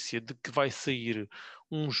notícia de que vai sair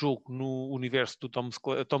um jogo no universo do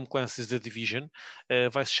Tom Clancy's The Division,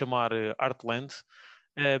 vai se chamar Heartland.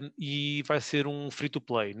 E vai ser um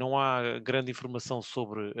free-to-play. Não há grande informação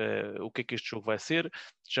sobre o que é que este jogo vai ser.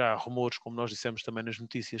 Já há rumores, como nós dissemos também nas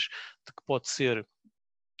notícias, de que pode ser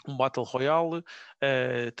um Battle Royale.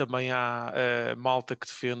 Também há malta que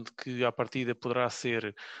defende que à partida poderá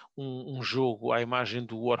ser um jogo à imagem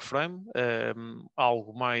do Warframe,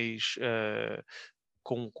 algo mais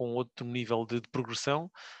com outro nível de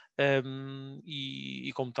progressão.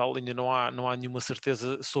 E como tal ainda não há nenhuma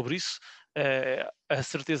certeza sobre isso. A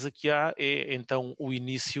certeza que há é então o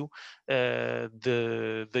início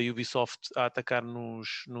da Ubisoft a atacar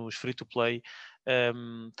nos free-to-play.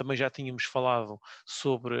 Também já tínhamos falado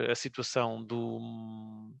sobre a situação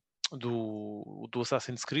do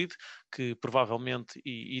Assassin's Creed, que provavelmente,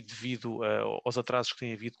 e devido aos atrasos que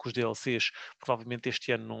tem havido com os DLCs, provavelmente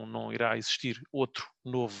este ano não irá existir outro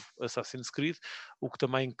novo Assassin's Creed, o que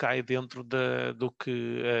também cai dentro do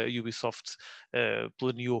que a Ubisoft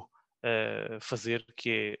planeou fazer,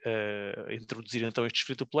 que é introduzir então estes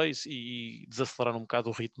free-to-plays e desacelerar um bocado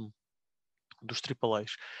o ritmo dos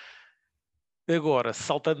AAAs. Agora,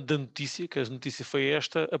 saltando da notícia, que a notícia foi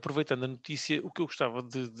esta, aproveitando a notícia, o que eu gostava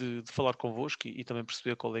de falar convosco e também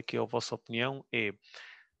perceber qual é que é a vossa opinião é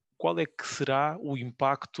qual é que será o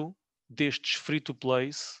impacto destes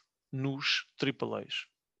free-to-plays nos AAAs,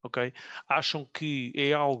 ok? Acham que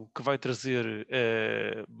é algo que vai trazer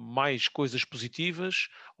mais coisas positivas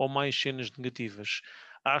ou mais cenas negativas?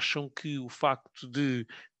 Acham que o facto de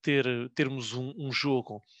termos um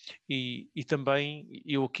jogo e também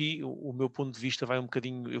eu aqui, o meu ponto de vista vai um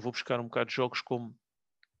bocadinho, eu vou buscar um bocado de jogos como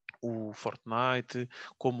o Fortnite,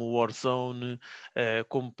 como o Warzone,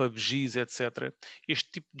 como PUBGs, etc. Este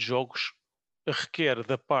tipo de jogos requer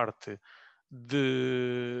da parte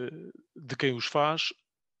de quem os faz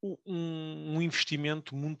um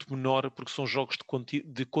investimento muito menor, porque são jogos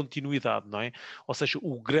de continuidade, não é? Ou seja,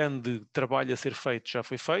 o grande trabalho a ser feito já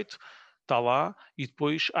foi feito, está lá, e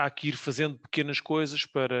depois há que ir fazendo pequenas coisas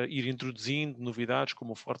para ir introduzindo novidades,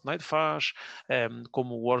 como o Fortnite faz,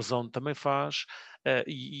 como o Warzone também faz,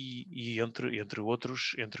 e entre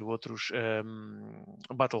outros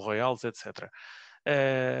Battle Royales, etc.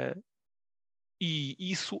 E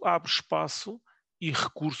isso abre espaço e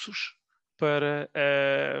recursos para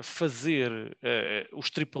fazer os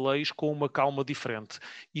AAAs com uma calma diferente.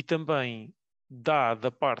 E também dá da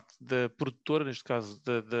parte da produtora, neste caso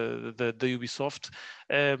da Ubisoft,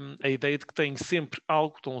 a ideia de que têm sempre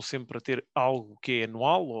algo, estão sempre a ter algo que é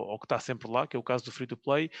anual ou que está sempre lá, que é o caso do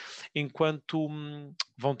free-to-play, enquanto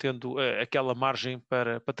vão tendo aquela margem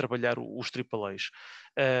para trabalhar os AAAs.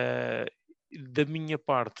 Da minha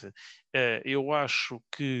parte, eu acho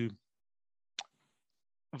que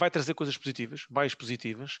vai trazer coisas positivas, mais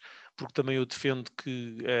positivas, porque também eu defendo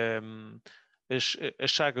que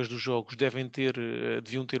as sagas dos jogos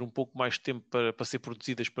deviam ter um pouco mais de tempo para ser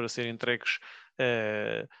produzidas, para serem entregues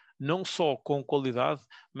não só com qualidade,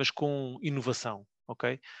 mas com inovação,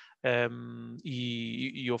 ok?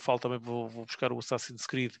 E eu falo também, vou buscar o Assassin's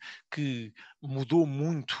Creed, que mudou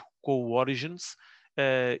muito com o Origins,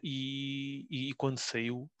 e quando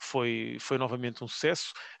saiu foi novamente um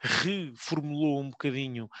sucesso, reformulou um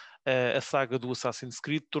bocadinho a saga do Assassin's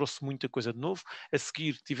Creed, trouxe muita coisa de novo. A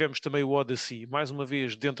seguir tivemos também o Odyssey, mais uma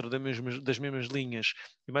vez dentro das mesmas linhas,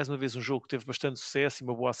 e mais uma vez um jogo que teve bastante sucesso e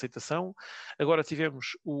uma boa aceitação. Agora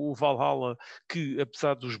tivemos o Valhalla, que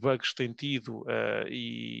apesar dos bugs que tem tido,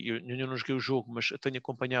 e eu não joguei o jogo, mas tenho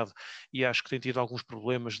acompanhado e acho que tem tido alguns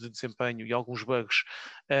problemas de desempenho e alguns bugs,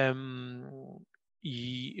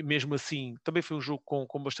 e mesmo assim também foi um jogo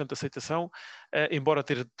com bastante aceitação, embora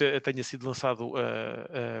tenha sido lançado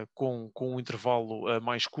com um intervalo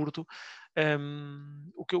mais curto.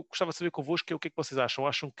 O que eu gostava de saber convosco é o que é que vocês acham?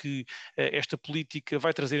 Acham que esta política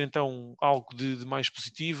vai trazer então algo de mais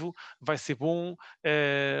positivo? Vai ser bom?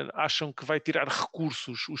 Acham que vai tirar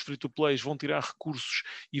recursos, os free-to-plays vão tirar recursos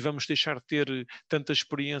e vamos deixar de ter tantas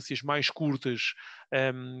experiências mais curtas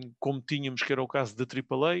como tínhamos, que era o caso de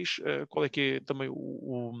AAAs? Qual é que é também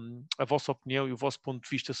a vossa opinião e o vosso ponto de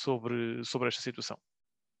vista sobre esta situação?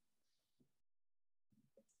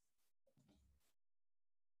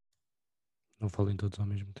 Não falem todos ao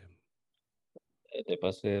mesmo tempo. Até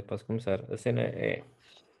posso começar. A cena é...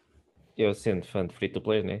 Eu sendo fã de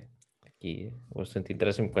free-to-play, né? Aqui bastante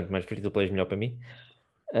interessa-me, quanto mais free-to-play melhor para mim.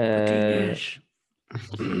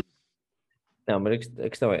 Não, mas a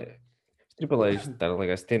questão é... Os AAAs estar a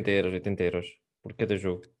ligar 70 euros, 80 euros por cada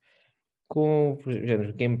jogo. Com o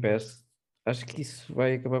género Game Pass, acho que isso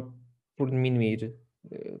vai acabar por diminuir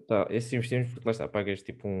esses investimentos, porque lá está, pagas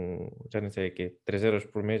tipo já não sei o quê, 3 euros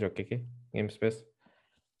por mês ou o que é, Game Pass.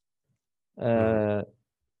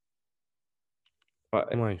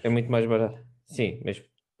 É muito mais barato. Sim, mas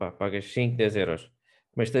pagas 5, 10 euros.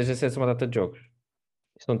 Mas tens acesso a uma data de jogos.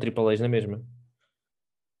 São AAAs na mesma.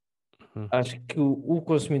 Acho que o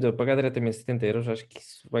consumidor pagar diretamente 70 euros, acho que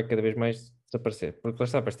isso vai cada vez mais desaparecer. Porque lá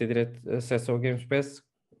está, para ter direto acesso ao Game Pass,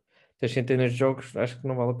 tens centenas de jogos, acho que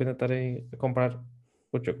não vale a pena estarem a comprar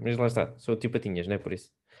o jogo. Mas lá está, sou tipo patinhas, não é por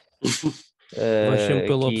isso. Vais sempre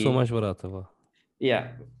pela opção mais barata, vá.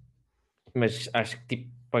 Yeah. Mas acho que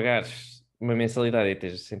tipo, pagares uma mensalidade e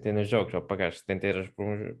tens centenas de jogos, ou pagares 70 euros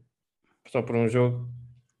só por um jogo,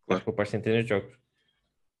 acho que poupas centenas de jogos.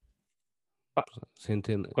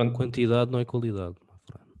 Quantidade não é qualidade.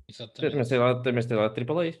 Exatamente. Mas tem lá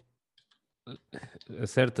AAAs. É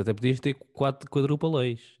certo, até podias ter 4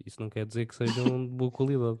 quadruplays. Isso não quer dizer que sejam de boa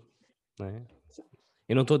qualidade, não é?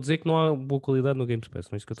 Eu não estou a dizer que não há boa qualidade no Game Pass,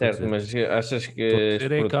 não é isso que eu estou a dizer. Certo, mas achas que... Estou a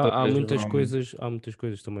dizer é que há muitas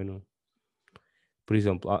coisas também não. Por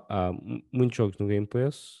exemplo, há muitos jogos no Game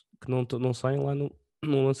Pass que não saem lá no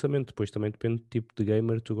lançamento. Depois também depende do tipo de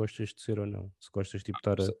gamer que tu gostas de ser ou não. Se gostas de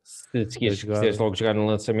estar Se quiseres logo jogar no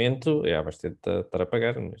lançamento, vais ter de estar a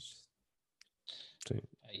pagar, mas... Sim.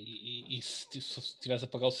 E se estiveres a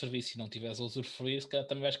pagar o serviço e não tiveres a usufruir, se calhar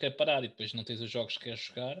também vais querer parar e depois não tens os jogos que queres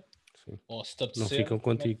jogar. Sim. Ou se te apetecer, não ficam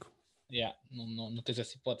contigo. Não tens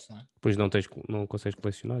essa hipótese, não é? Depois não consegues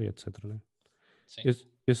colecionar e etc. Não é? Sim.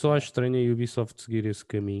 Eu só acho estranho a Ubisoft seguir esse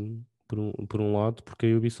caminho, por um lado, porque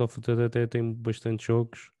a Ubisoft até tem bastante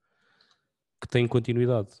jogos que têm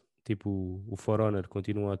continuidade. Tipo, o For Honor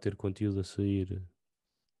continua a ter conteúdo a sair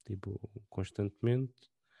tipo, constantemente.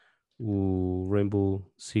 O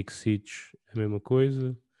Rainbow Six Siege é a mesma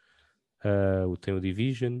coisa. Tem o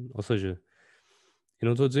Division. Ou seja, eu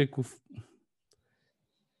não estou a dizer que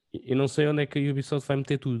eu não sei onde é que a Ubisoft vai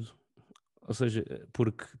meter tudo. Ou seja,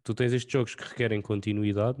 porque tu tens estes jogos que requerem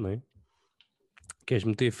continuidade, não é? Queres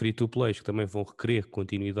meter free-to-plays que também vão requerer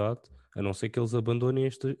continuidade, a não ser que eles abandonem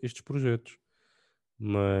estes projetos.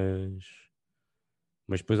 Mas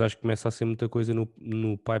depois acho que começa a ser muita coisa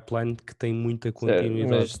no pipeline que tem muita continuidade.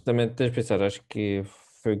 Mas também tens de pensar, acho que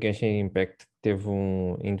foi o Genshin Impact que teve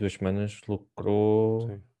em 2 semanas,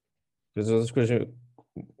 lucrou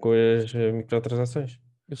com as microtransações.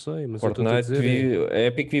 Eu sei, mas Fortnite, eu estou a dizer... a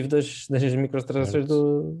Epic vive das microtransações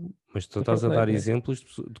do... Mas tu estás a dar exemplos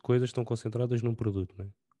de coisas que estão concentradas num produto, não é?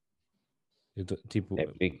 Tipo,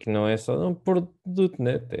 Epic não é só um produto,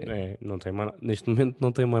 né? não tem neste momento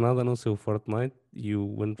não tem mais nada a não ser o Fortnite e o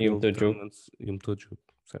Unreal motor de jogo. Tournament e o motor de jogo,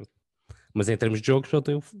 certo? Mas em termos de jogos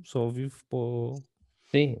só vivo para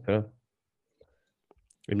Sim, pronto.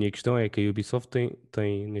 A minha questão é que a Ubisoft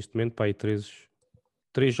tem neste momento para aí três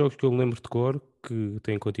jogos que eu me lembro de cor que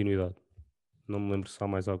têm continuidade. Não me lembro se há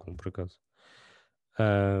mais algum, por acaso.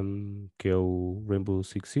 Que é o Rainbow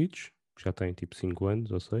Six Siege, que já tem tipo 5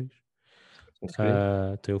 anos ou 6.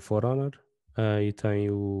 Tem o For Honor e tem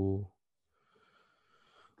o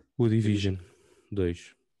Division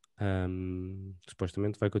 2.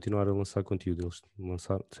 Supostamente vai continuar a lançar conteúdo. Eles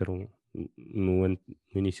disseram no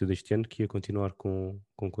início deste ano que ia continuar com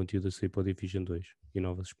conteúdo a sair para o Division 2 e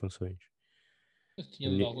novas expansões. Eu tinha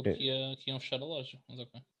lido algo que iam fechar a loja, mas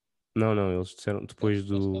ok. Não, eles disseram depois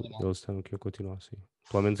eles disseram que ia continuar assim.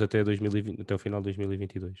 Pelo menos até 2020, até o final de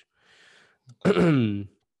 2022. Okay.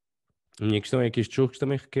 A minha questão é que estes jogos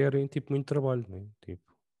também requerem tipo muito trabalho, né?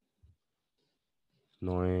 Tipo,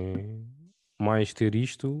 não é mais ter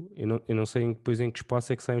isto, eu não sei depois em que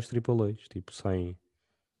espaço é que saem os AAAs, tipo, saem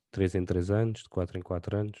 3 em 3 anos, de 4 em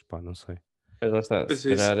 4 anos, pá, não sei. Mas lá está, se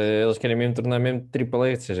calhar eles querem mesmo tornar mesmo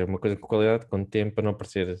AAA, ou seja, uma coisa com qualidade, com tempo, para não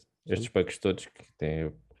aparecer estes bugs todos que têm,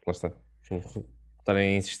 lá está,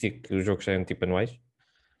 estarem a insistir que os jogos sejam tipo anuais,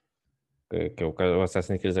 que é o caso do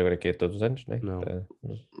Assassin's Creed agora que é todos os anos, né? Não.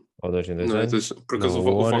 Ou 2 em 2 anos. Por acaso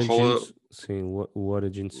o Origins, sim, o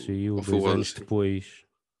Origins saiu 2 anos depois.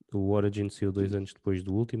 O Origins saiu 2 anos depois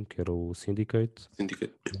do último, que era o Syndicate.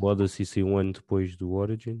 O Odyssey saiu 1 ano depois do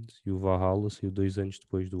Origins e o Valhalla saiu 2 anos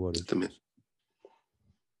depois do Origins. Também.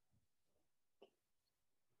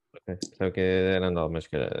 Sabe que era normal, mas se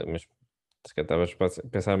calhar estavas a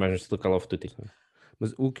pensar mais no estilo Call of Duty. Sim.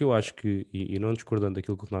 Mas o que eu acho que, e não discordando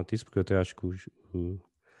daquilo que o Renato disse, porque eu até acho que os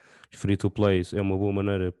free-to-plays é uma boa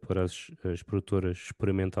maneira para as produtoras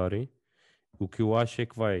experimentarem, o que eu acho é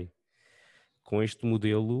que com este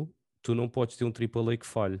modelo, tu não podes ter um AAA que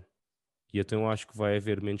falhe. E então eu acho que vai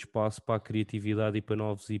haver menos espaço para a criatividade e para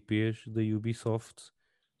novos IPs da Ubisoft,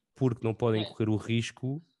 porque não podem correr o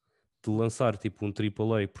risco de lançar tipo um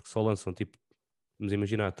AAA, porque só lançam tipo, vamos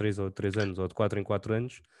imaginar, 3 anos ou de 4 em 4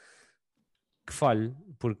 anos, que falhe,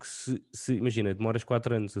 porque se imagina, demoras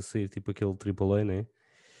 4 anos a sair tipo aquele AAA, né?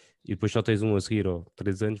 E depois só tens um a seguir, ou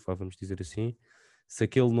 3 anos, vamos dizer assim, se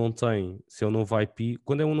aquele não tem, se é um novo IP,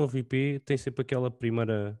 quando é um novo IP tem sempre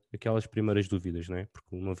aquelas primeiras dúvidas, né?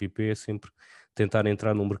 Porque um novo IP é sempre tentar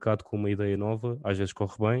entrar num mercado com uma ideia nova, às vezes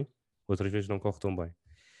corre bem, outras vezes não corre tão bem.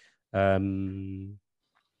 A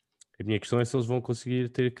minha questão é se eles vão conseguir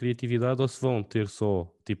ter criatividade ou se vão ter só,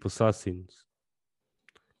 tipo Assassins,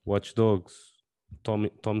 Watch Dogs,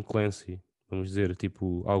 Tom Clancy, vamos dizer,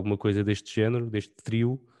 tipo alguma coisa deste género, deste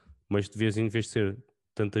trio, mas de vez em vez de ser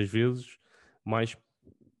tantas vezes, mais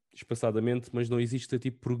espaçadamente, mas não existe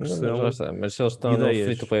tipo progressão. Mas se eles estão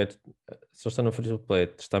no free-to-play,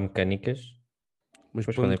 testar mecânicas, mas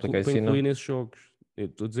para incluir nesses jogos. Eu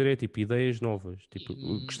estou a dizer é tipo ideias novas. Tipo,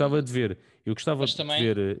 eu gostava de ver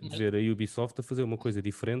ver a Ubisoft a fazer uma coisa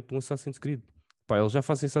diferente de um Assassin's Creed. Pá, eles já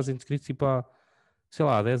fazem Assassin's Creed tipo há, sei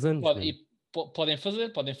lá, há 10 anos. Podem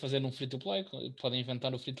fazer num free-to-play, podem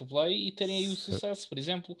inventar o free-to-play e terem aí o sucesso, por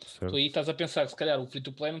exemplo. Tu aí estás a pensar que se calhar o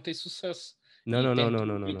free-to-play não tem sucesso. Não.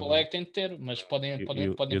 O free-to-play é que tem de ter, mas podem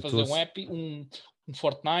fazer um app, um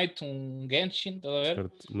Fortnite, um Genshin, estás a ver?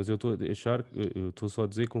 Certo, mas eu estou a deixar, eu estou só a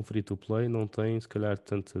dizer que um free-to-play não tem se calhar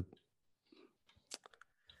tanta...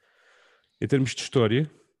 Em termos de história,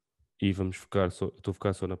 e estou a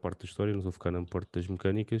focar só na parte da história, não estou a focar na parte das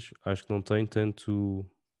mecânicas, acho que não tem tanto...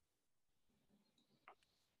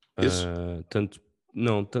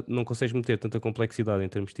 não consegues meter tanta complexidade em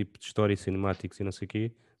termos tipo de história, cinemáticos e não sei o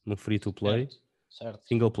quê, num free-to-play, certo.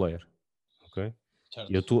 single player, ok?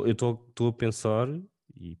 Certo. Eu estou a pensar,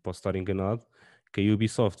 e posso estar enganado, que a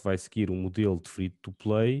Ubisoft vai seguir um modelo de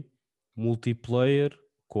free-to-play, multiplayer,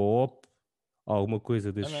 co-op, alguma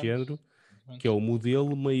coisa desse género, que é o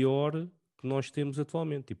modelo maior que nós temos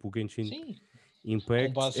atualmente. Tipo, o Genshin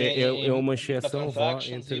Impact é uma exceção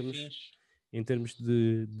em termos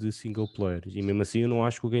de single player. E mesmo assim eu não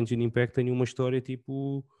acho que o Genshin Impact tenha uma história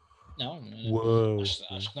tipo... Não,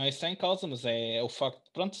 acho que não é isso em causa, mas é o facto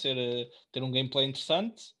de pronto, ter um gameplay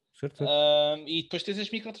interessante. Certo. E depois tens as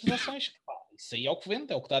microtransações. Isso aí é o que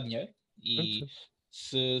vende, é o que dá dinheiro. E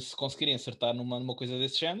se conseguirem acertar numa coisa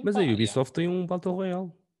desse género... Mas a Ubisoft tem um Battle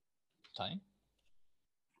Royale. Tem?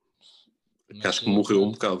 Acho que morreu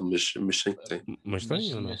um bocado, mas sim, tem. Mas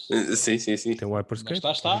tem ou não? Sim. Tem o Hyperscape.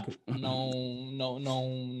 Mas está.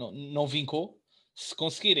 Não vincou. Se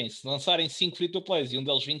conseguirem, se lançarem 5 free-to-plays e um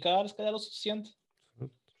deles vincar, se calhar é o suficiente.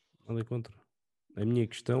 Nada contra. A minha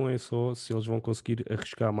questão é só se eles vão conseguir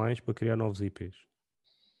arriscar mais para criar novos IPs.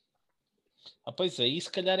 Pois aí, se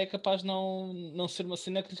calhar é capaz de não ser uma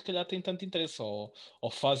cena que se calhar tem tanto interesse. Ou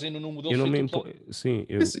fazem no modelo Eu não me free to impo... play. Sim,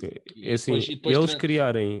 E é assim, depois eles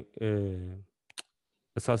criarem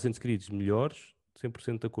Assassin's Creed melhores,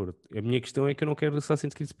 100% de acordo. A minha questão é que eu não quero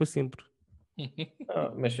Assassin's Creed para sempre.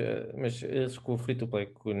 Mas eles com o free to play,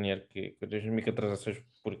 com o dinheiro que as microtransações,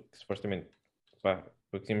 porque supostamente, pá,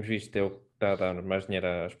 porque temos visto é o que está a dar mais dinheiro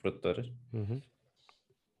às produtoras, Uhum.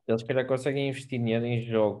 eles se calhar conseguem investir dinheiro em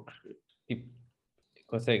jogos, tipo,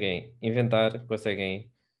 conseguem inventar,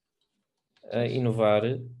 conseguem inovar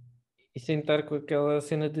e sem estar com aquela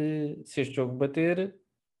cena de se este jogo bater,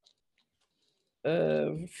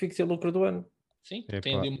 fixe o lucro do ano. Sim, É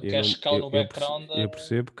tem pá, ali uma cash cow no background. eu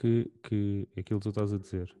percebo que é aquilo que tu estás a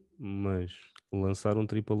dizer, mas lançar um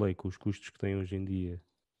AAA com os custos que tem hoje em dia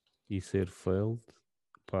e ser failed,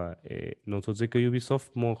 pá, não estou a dizer que a Ubisoft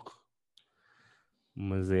morre,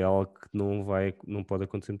 mas é algo que não pode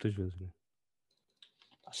acontecer muitas vezes, né?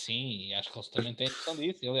 Sim, acho que eles também têm noção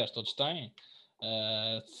disso. Aliás, todos têm.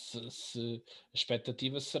 A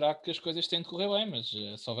expectativa será que as coisas têm de correr bem, mas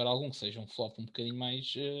se houver algum que seja um flop um bocadinho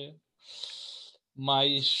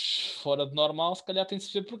mais fora de normal, se calhar tem de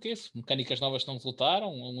se ver porquê. Se mecânicas novas não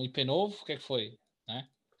resultaram, um IP novo, o que é que foi? Não é?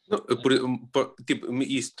 Não, tipo,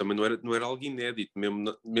 isso também não era algo inédito,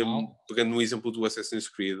 mesmo Não. pegando no exemplo do Assassin's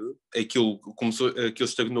Creed, aquilo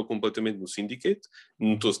estagnou completamente no Syndicate,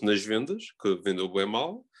 notou-se nas vendas, que vendeu bem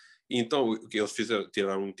mal, e então o que eles fizeram,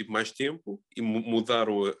 tiraram um tipo mais tempo e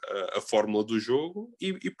mudaram a fórmula do jogo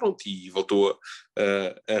e pronto, e voltou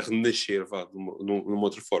a renascer, vá, numa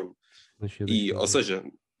outra forma. Ou seja,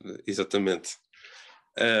 exatamente.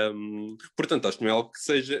 Portanto, acho que não é algo que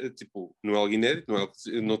seja, tipo, não é algo inédito, não é algo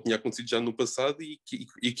que não tinha acontecido já no passado e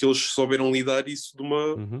que eles souberam lidar isso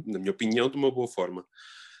na minha opinião, de uma boa forma.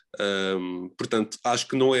 Portanto, acho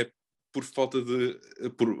que não é por falta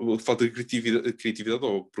de criatividade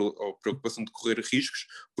ou preocupação de correr riscos,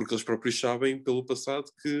 porque eles próprios sabem pelo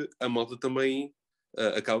passado que a malta também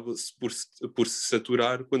acaba por se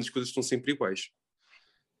saturar quando as coisas estão sempre iguais.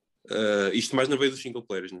 Isto mais na vez dos single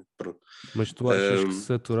players, né? Pronto. Mas tu achas que se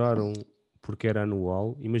saturaram porque era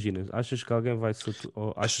anual? Imagina, achas que alguém vai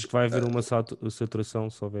achas que vai haver uma saturação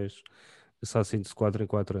se houver Assassin's 4 em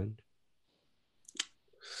 4 anos?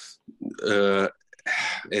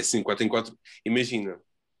 É assim, 4 em 4. Imagina.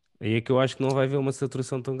 Aí é que eu acho que não vai haver uma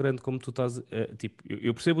saturação tão grande como tu estás. Tipo,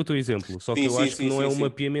 eu percebo o teu exemplo, só que eu acho que não é um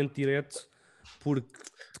mapeamento direto, porque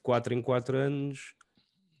de 4 em 4 anos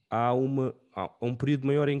há um período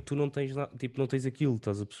maior em que tu não tens tipo, não tens aquilo,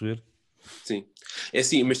 estás a perceber? Sim. É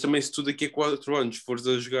assim, mas também se tu daqui a 4 anos fores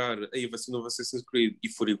a jogar aí vai ser novo Assassin's Creed e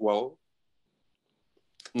for igual,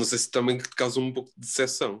 não sei se também te causa um pouco de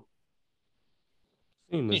decepção.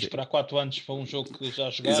 Sim, mas esperar 4 anos para um jogo que já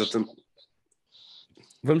jogaste. Exatamente.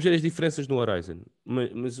 Vamos ver as diferenças no Horizon,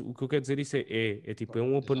 mas o que eu quero dizer isso é tipo, é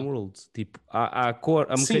um open world, tipo, há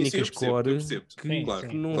mecânicas core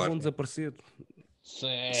que não vão desaparecer.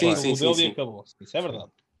 É o modelo e acabou. Isso é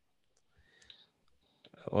verdade.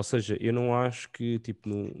 Ou seja, eu não acho que tipo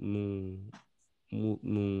num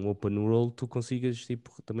open world tu consigas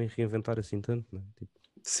tipo, também reinventar assim tanto, né? Tipo,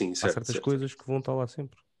 sim, há certas coisas que vão estar lá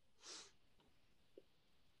sempre.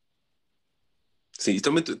 Sim, e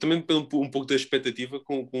também um pouco da expectativa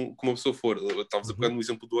com uma pessoa for. Estavas a pegar no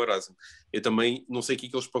exemplo do Horizon. Eu também não sei o que é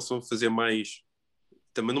que eles possam fazer mais.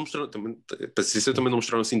 Também não mostraram, para ser sincero, também não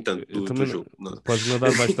mostraram assim tanto do jogo. Podes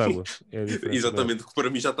nadar debaixo de água. É diferente. Exatamente, que para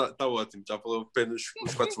mim já está ótimo. Já valeu apenas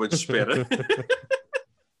os 4 anos de espera.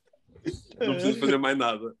 Não preciso fazer mais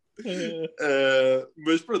nada.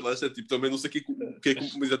 Mas pronto, lá está. Tipo, também não sei o que é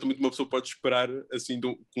que exatamente uma pessoa pode esperar assim,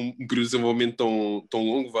 com um período de desenvolvimento tão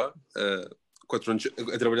longo, vá. 4 anos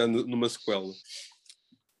a trabalhar numa sequela.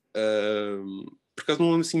 Por acaso não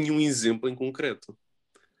lembro assim nenhum exemplo em concreto.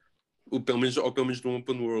 Ou pelo menos num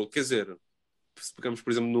open world. Quer dizer, se pegamos,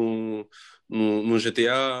 por exemplo, num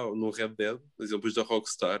GTA ou num Red Dead, exemplos da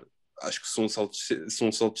Rockstar, acho que são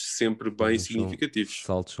saltos sempre bem significativos.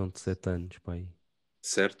 Saltos são de 7 anos, pai.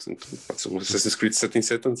 Certo? Então, pode ser um Assassin's Creed 7 em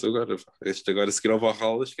 7 anos agora. Este agora a seguir ao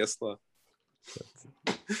Valhalla, esquece lá.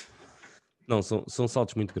 Não, são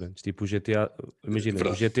saltos muito grandes. Tipo o GTA, imagina,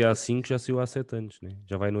 o GTA V já saiu há 7 anos, né?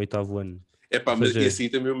 Já vai no 8º ano. É pá, mas esse aí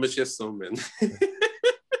também é uma exceção, man.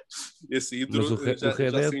 Esse aí durou, mas o Red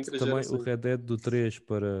Dead também, gerações. o Red Dead do 3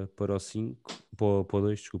 para o 5, para o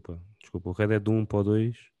 2, desculpa, o Red Dead do 1 para o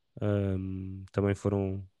 2 também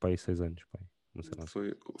foram para aí 6 anos, pai. Não sei lá.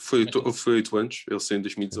 Foi 8 anos, ele saiu em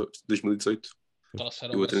 2018.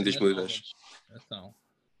 Trouxeram e o outro em 2010.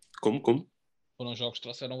 Como? foram jogos que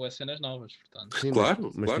trouxeram as cenas novas, portanto. Sim,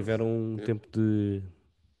 Claro, mas claro. tiveram um tempo de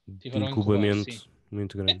Tiveram um incubamento incubado, sim.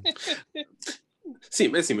 muito grande. Sim,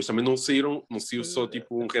 mas também não saiu só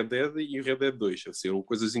tipo um Red Dead e o Red Dead 2, saíram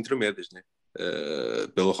coisas intermédias, né?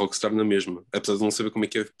 Pela Rockstar na mesma, apesar de não saber como é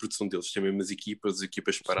que é a produção deles, tem mesmo as equipas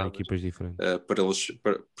São separadas equipas diferentes.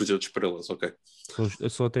 para projetos paralelos, ok.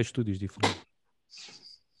 São até estúdios diferentes.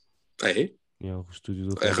 É? O estúdio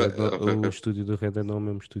do É, Red Dead, ok, ok. o estúdio do Red Dead não é o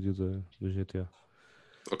mesmo estúdio do GTA.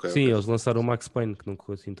 Ok, Sim, ok. eles lançaram o Max Payne, que não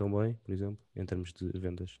correu assim tão bem, por exemplo, em termos de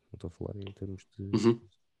vendas. Não estou a falar em termos de. Uhum.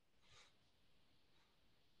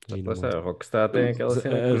 Aí Lá no- está, a Rockstar tem aquela Mas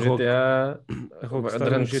cena que o GTA a Rockstar no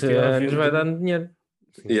durante GTA anos vai vende. dando dinheiro.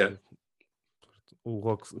 Sim, Yeah. o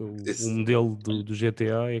modelo do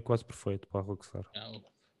GTA é quase perfeito para a Rockstar. O GTA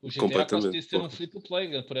quase Completamente. podia ter um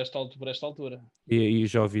free-to-play por esta altura. E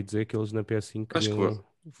já ouvi dizer que eles na PS5 Acho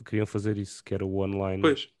que queriam fazer isso, que era o online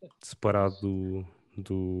Pois. separado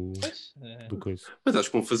do coisa. Mas acho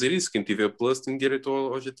que vão fazer isso. Quem tiver Plus tem direito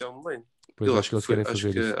ao GTA Online. Pois Eu acho que eles querem fazer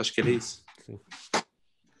isso. Acho que era isso. Sim.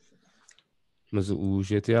 Mas o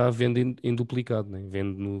GTA vende em duplicado, né?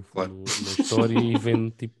 Vende Claro. na história e vende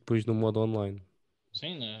tipo, depois no modo online.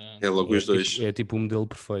 Sim, É logo os dois. É tipo o modelo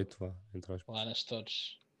perfeito, vá, entre aspas. lá nas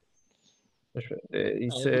stores. Mas, isso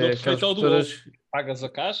O é modelo aquelas perfeito é o do produtoras. Pagas a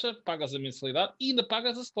caixa, pagas a mensalidade e ainda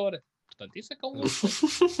pagas a store. Portanto, isso é que é um modelo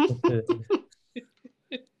perfeito.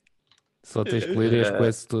 Só tens que ler as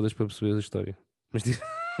quests todas para perceber a história. Mas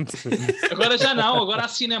Agora já não, agora há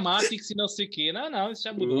cinemáticos e não sei o quê. Não, isso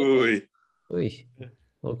já mudou. Ui. Ui,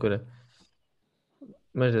 loucura.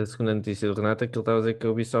 Mas a segunda notícia do Renato é que ele estava a dizer que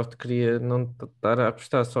a Ubisoft queria não estar a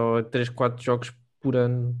apostar só em 3, 4 jogos por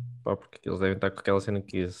ano. Pá, porque eles devem estar com aquela cena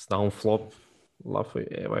que se dá um flop, lá foi,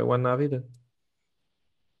 vai o ano à vida.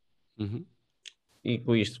 Uhum. E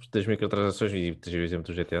com isto das microtransações, e tens o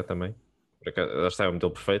exemplo do GTA também, por acaso, lá está, é o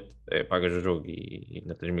modelo perfeito, pagas o jogo e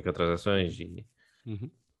ainda tens microtransações e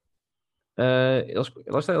Uhum.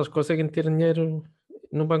 lá está, eles conseguem ter dinheiro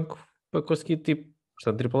no banco para conseguir, tipo,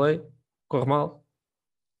 portanto, AAA, corre mal,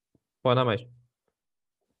 pode dar mais.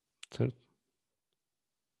 Certo.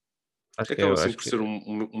 Acho que Acaba acho sempre por que ser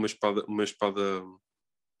uma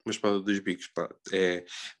espada dos bicos. Pá.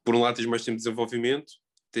 Por um lado tens mais tempo de desenvolvimento,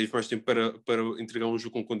 tens mais tempo para entregar um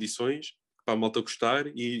jogo com condições para a malta gostar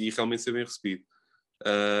e realmente ser bem recebido.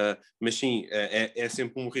 Mas sim, é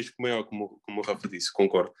sempre um risco maior, como o Rafa disse,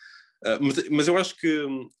 concordo. Mas eu acho que,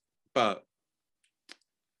 pá,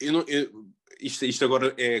 isto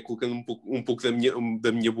agora é colocando um pouco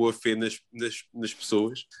da minha boa fé nas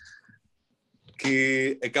pessoas,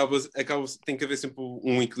 que tem que haver sempre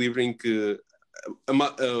um equilíbrio em que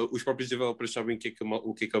os próprios developers sabem o que é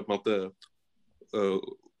que a malta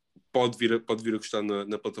pode vir a gostar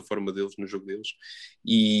na plataforma deles, no jogo deles,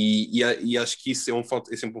 e acho que isso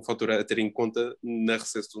é sempre um fator a ter em conta na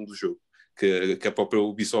recepção do jogo, que a própria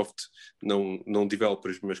Ubisoft, não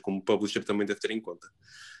developers, mas como publisher também deve ter em conta.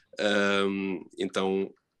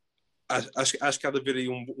 Então acho que há de haver aí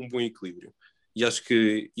um bom equilíbrio. E acho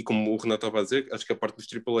que, e como o Renato estava a dizer, acho que a parte dos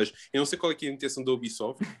AAAs, eu não sei qual é, que é a intenção da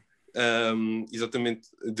Ubisoft, exatamente,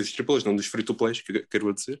 dos AAAs, não dos free-to-plays, que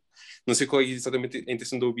quero dizer. Não sei qual é exatamente a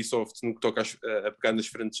intenção da Ubisoft no que toca a pegar nas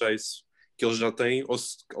franchises que eles já têm, ou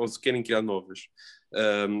se querem criar novas.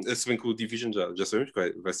 Se bem que o Division já sabemos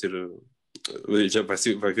que vai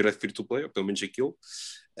ser, vai virar free-to-play, ou pelo menos aquilo.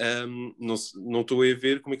 Não estou a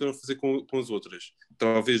ver como é que eles vão fazer com as outras.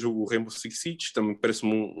 Talvez o Rainbow Six Siege também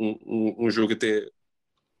parece-me um jogo até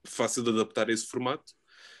fácil de adaptar a esse formato.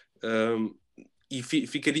 E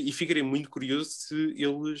ficaria muito curioso se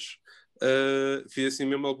eles fizessem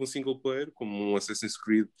mesmo algum single player, como um Assassin's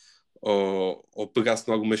Creed, ou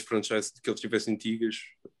pegassem algumas franchises que eles tivessem antigas,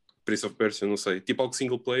 Prince of Persia, não sei, tipo algo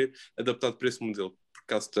single player adaptado para esse modelo. Por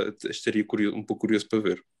acaso estaria um pouco curioso para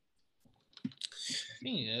ver.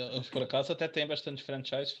 Sim, eles por acaso até têm bastantes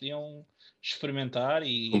franchises que podiam experimentar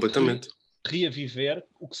e Completamente. reaviver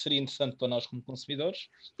o que seria interessante para nós como consumidores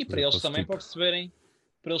e para Fazer eles também post-tipo.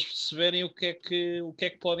 para eles perceberem o que é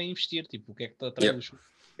que podem investir, tipo, o que é que atrai os.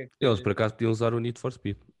 Eles por acaso podiam usar o Need for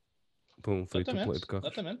Speed para um free-to-play de carros.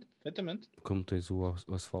 Exatamente, perfeitamente. Como tens o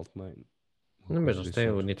Asphalt 9. não, mas eles têm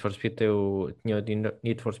o Need for Speed, tinha o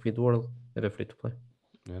Need for Speed World, era free to play.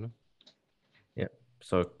 Era?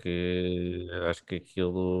 Só que acho que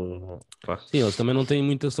aquilo. Pá. Sim, eles também não têm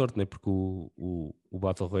muita sorte, né? Porque o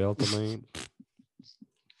Battle Royale também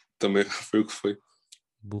Também foi o que foi.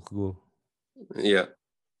 borregou. Yeah.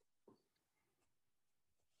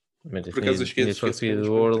 Mas Por acaso Need for Speed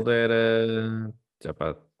World era já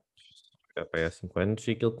para há 5 anos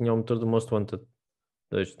e aquilo tinha o motor do Most Wanted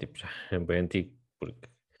 2, tipo, já é bem antigo, porque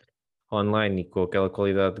online e com aquela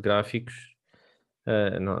qualidade de gráficos,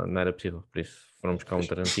 não era possível. Por isso foram buscar um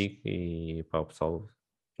motor antigo e pá, o pessoal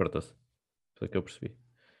fartou-se. Foi o que eu percebi.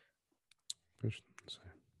 Pois, não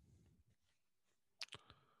sei.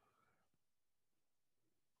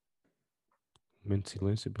 Momento de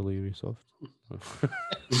silêncio pela Ubisoft.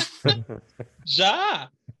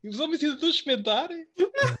 Já! E os homens ainda estão a experimentar?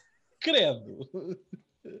 Credo!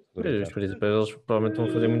 Mas, por isso, eles provavelmente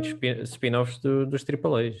vão fazer muitos spin-offs dos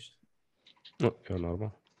AAAs. Não, é o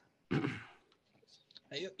normal.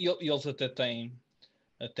 E eles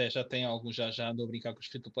até já têm alguns, já andam a brincar com os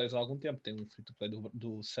free-to-plays há algum tempo. Tem um free-to-play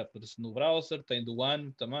do Settlers no browser, tem do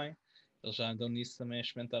One também. Eles já andam nisso também a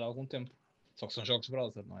experimentar há algum tempo. Só que são jogos de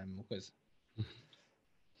browser, não é a mesma coisa.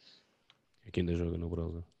 É que ainda joga no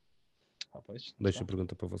browser. Pois, Deixa a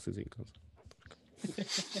pergunta para vocês em casa.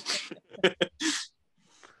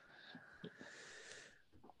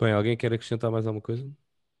 Bem, alguém quer acrescentar mais alguma coisa?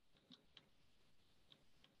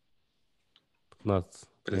 Renato,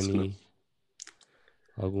 Parece que Dani,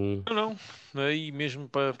 algum... Não. Aí mesmo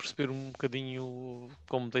para perceber um bocadinho,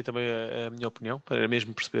 como dei também a minha opinião, para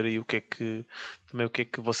mesmo perceber aí o que é que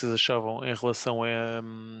vocês achavam em relação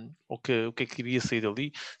o que é que iria sair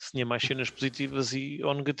dali, se tinha mais cenas positivas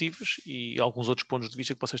ou negativas e alguns outros pontos de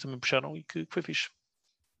vista que vocês também puxaram e que foi fixe.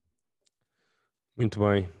 Muito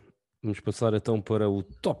bem. Vamos passar então para o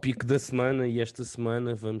tópico da semana e esta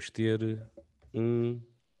semana vamos ter um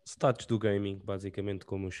status do gaming, basicamente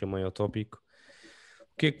como eu chamei ao tópico.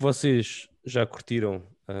 O que é que vocês já curtiram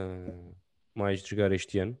mais de jogar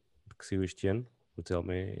este ano? Porque saiu este ano. O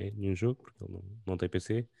Telmo é nenhum jogo, porque ele não tem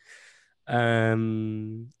PC.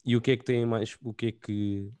 E o que é que têm mais? O que é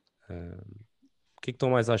que estão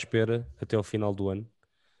mais à espera até ao final do ano?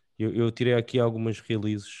 Eu tirei aqui algumas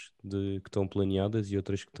releases que estão planeadas e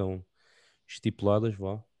outras que estão estipuladas,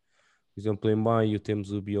 vá. Por exemplo, em maio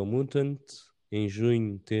temos o Biomutant, em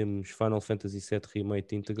junho temos Final Fantasy VII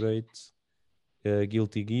Remake Integrate,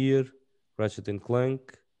 Guilty Gear, Ratchet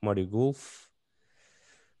Clank, Mario Golf,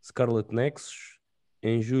 Scarlet Nexus.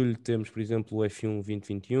 Em julho temos, por exemplo, o F1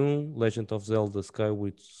 2021, Legend of Zelda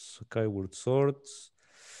Skyward Swords.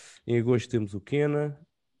 Em agosto temos o Kena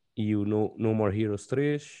e o No More Heroes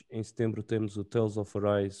 3. Em setembro temos o Tales of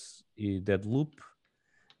Arise e Deadloop.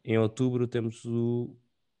 Em outubro temos o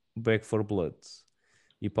Back 4 Blood.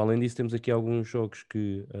 E para além disso temos aqui alguns jogos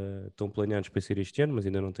que estão planeados para ser este ano, mas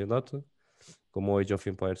ainda não têm data, como o Age of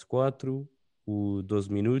Empires 4, o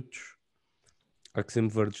 12 Minutos, Axiom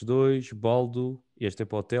Verge 2, Baldo, este é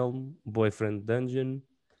para o Telmo, Boyfriend Dungeon,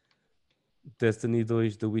 Destiny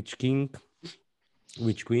 2 The Witch Queen,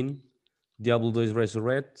 Diablo 2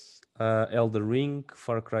 Resurrect, Elder Ring,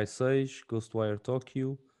 Far Cry 6, Ghostwire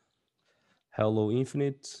Tokyo, Halo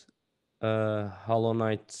Infinite, Hollow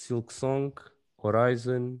Knight Silksong,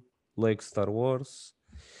 Horizon, Lego Star Wars.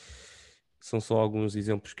 São só alguns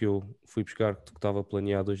exemplos que eu fui buscar que estava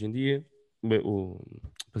planeado hoje em dia,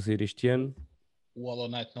 para sair este ano. O Hollow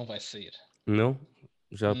Knight não vai sair. Não?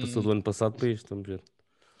 Já passou do ano passado para este, vamos ver.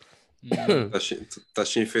 Estás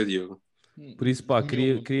sem fé, Diogo. Por isso, pá,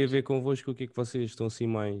 queria ver convosco o que é que vocês estão assim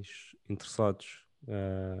mais interessados,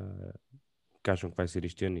 que acham que vai ser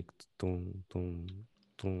este ano e que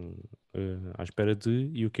estão à espera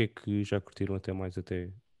de, e o que é que já curtiram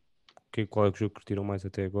qual é o jogo que curtiram mais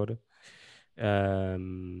até agora,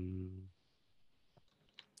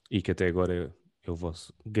 e que até agora é o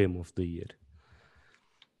vosso Game of the Year.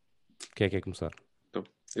 Quem é que quer começar? Então,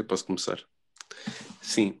 eu posso começar.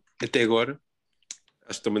 Sim, até agora,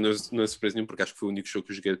 acho que também não é surpresa nenhuma, porque acho que foi o único jogo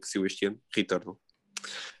que eu joguei que saiu este ano, Returnal.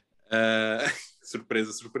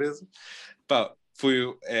 Surpresa. Pá,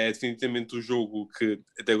 é definitivamente o jogo que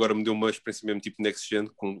até agora me deu uma experiência mesmo tipo next gen,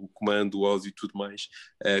 com o comando, o áudio e tudo mais,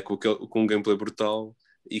 com um gameplay brutal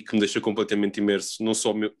e que me deixa completamente imerso, não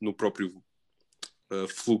só no próprio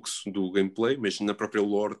fluxo do gameplay, mas na própria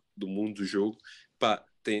lore do mundo do jogo. Pá,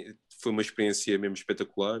 foi uma experiência mesmo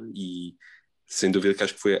espetacular e sem dúvida que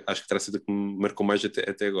acho que terá sido a que me marcou mais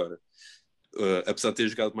até agora. Apesar de ter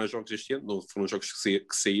jogado mais jogos este ano, não foram jogos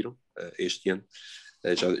que saíram este ano,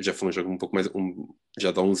 já foi um jogo um pouco mais,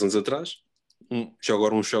 já dá uns anos atrás. Já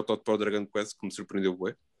agora um shout-out para o Dragon Quest, que me surpreendeu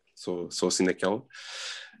bué, só assim naquela,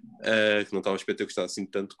 que não estava a esperar ter gostado assim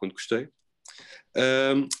tanto quanto gostei.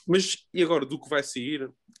 Mas e agora do que vai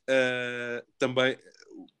sair, também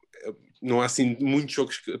não há assim muitos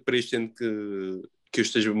jogos para este ano que eu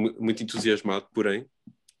esteja muito entusiasmado, porém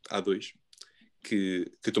há dois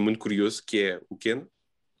que eu estou muito curioso, que é o Ken,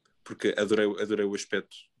 porque adorei o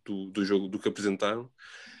aspecto do jogo, do que apresentaram,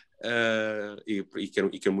 e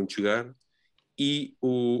quero muito jogar, e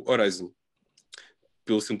o Horizon,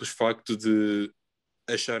 pelo simples facto de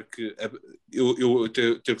achar que eu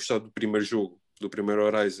ter gostado do primeiro jogo, do primeiro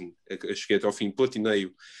Horizon, eu cheguei até ao fim,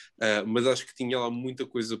 platinei-o, mas acho que tinha lá muita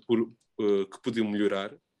coisa que podia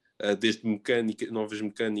melhorar, desde novas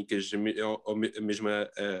mecânicas, mesmo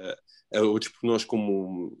a outros pormenores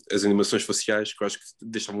como as animações faciais, que eu acho que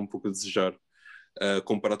deixavam um pouco a desejar,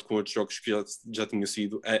 comparado com outros jogos que já tinham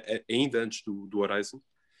sido, ainda antes do Horizon.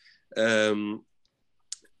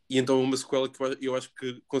 E então é uma sequela que eu acho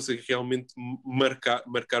que consegue realmente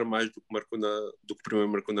marcar mais do que o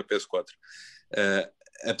primeiro marcou na PS4.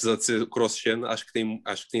 Apesar de ser cross-gen, acho que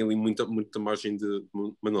tem ali muita margem de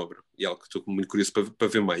manobra, e é algo que estou muito curioso para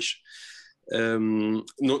ver mais.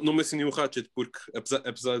 Não mencionei o Ratchet porque,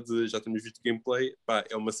 apesar de já termos visto gameplay,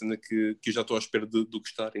 é uma cena que eu já estou à espera de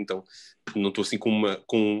gostar, então não estou assim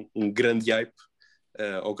com um grande hype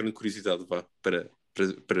ou grande curiosidade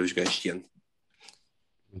para jogar este ano.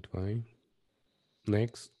 Muito bem.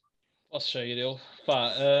 Next. Posso sair eu?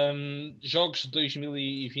 Jogos de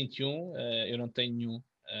 2021, eu não tenho,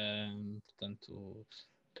 portanto,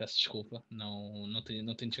 peço desculpa, não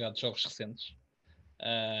tenho jogado jogos recentes,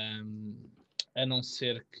 a não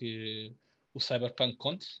ser que o Cyberpunk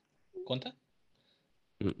conta?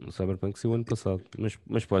 O Cyberpunk saiu ano passado,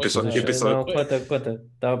 mas pode Eu fazer. pensava- Não, conta.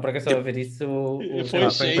 Estava para cá só a ver isso. O Pois,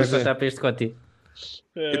 Cyberpunk é vai isso. contar para este Conti.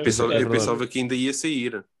 Eu portanto- pensava que ainda ia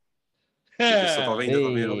sair. Eu só estava ainda a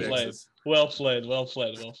ver Ei. Early Access. Well played. Mas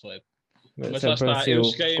lá está, Cyberpunk eu saiu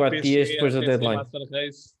cheguei em 4 dias PC, depois do PC deadline.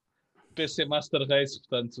 Master Race,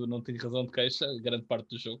 portanto não tenho razão de queixa, grande parte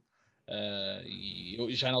do jogo. E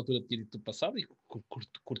eu já na altura tinha dito do passado e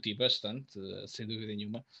curti bastante, sem dúvida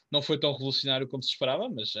nenhuma. Não foi tão revolucionário como se esperava,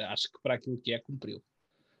 mas acho que para aquilo que cumpriu.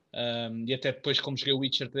 E até depois, como joguei o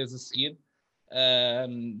Witcher 3 a seguir,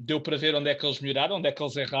 deu para ver onde é que eles melhoraram, onde é que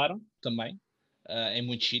eles erraram também, em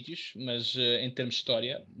muitos sítios, mas em termos de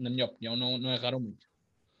história, na minha opinião, não erraram muito.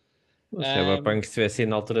 O Cyberpunk, se tivesse ido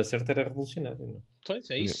na altura certa, era revolucionário. Não? Pois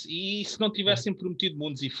é isso. E se não tivessem prometido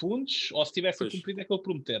mundos e fundos, ou se tivessem cumprido aquilo que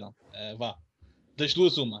prometeram, das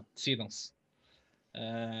duas uma, decidam-se.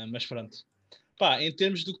 Mas pronto. Em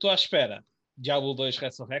termos do que estou à espera, Diablo 2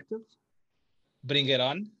 Resurrected, Bring It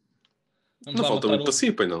On. Não falta muito para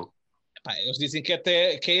si, pois não? Eles dizem que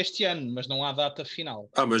é este ano, mas não há data final.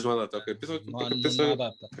 Mas não há data, ok. Não há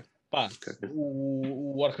data.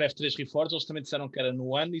 O Warcraft 3 Reforged, eles também disseram que era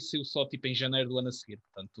no ano e saiu só tipo em janeiro do ano a seguir.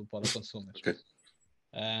 Portanto, pode acontecer o mesmo. Okay.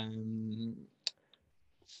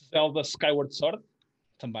 Zelda Skyward Sword,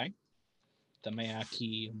 também. Também há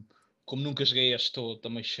aqui, como nunca joguei, estou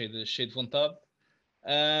também cheio de vontade.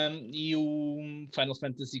 E o Final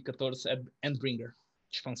Fantasy XIV Endbringer,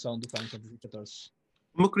 expansão do Final Fantasy XIV.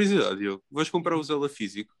 Uma curiosidade, Diogo. Vais comprar o Zelda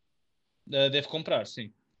físico? Devo comprar,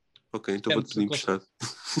 sim. Ok, então vou-te pedir emprestado.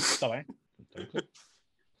 Está bem.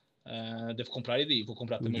 Devo comprar e vou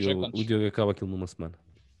comprar também o Diogo acaba aquilo numa semana.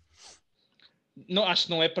 Não, acho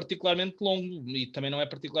que não é particularmente longo e também não é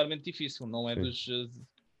particularmente difícil. Não é dos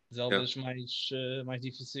Zeldas mais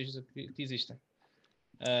difíceis que existem.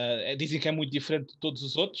 Dizem que é muito diferente de todos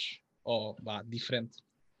os outros. Diferente.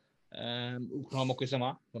 O que não é uma coisa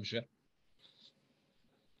má. Vamos ver.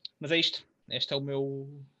 Mas é isto. Este é o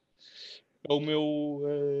meu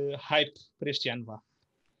hype para este ano.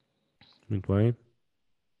 Muito bem.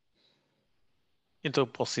 Então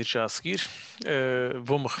posso ir já a seguir.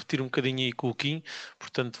 Vou-me repetir um bocadinho aí com o Kim,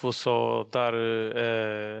 portanto vou só dar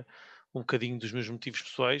um bocadinho dos meus motivos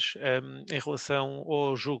pessoais. Em relação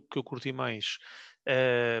ao jogo que eu curti mais,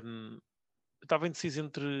 estava indeciso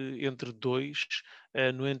entre dois,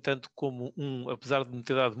 no entanto, como apesar de me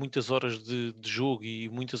ter dado muitas horas de jogo e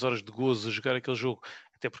muitas horas de gozo a jogar aquele jogo,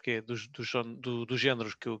 até porque é dos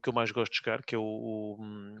géneros que eu mais gosto de jogar, que é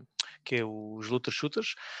os Looter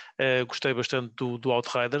Shooters. Gostei bastante do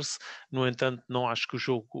Outriders, no entanto não acho que o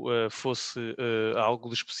jogo fosse algo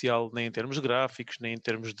de especial nem em termos gráficos, nem em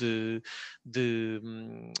termos de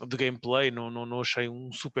gameplay, não achei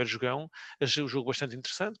um super jogão. Achei o jogo bastante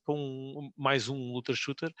interessante, para mais um Looter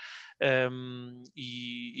Shooter,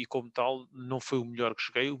 e como tal não foi o melhor que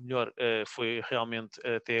joguei. O melhor foi realmente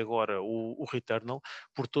até agora o Returnal,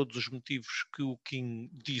 por todos os motivos que o Kim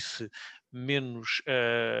disse, menos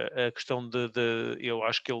a questão eu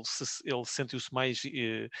acho que ele sentiu-se mais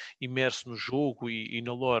imerso no jogo e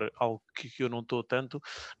na lore, algo que eu não estou tanto.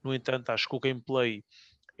 No entanto, acho que o gameplay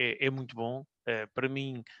é muito bom. Para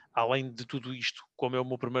mim, além de tudo isto, como é o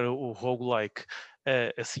meu primeiro roguelike,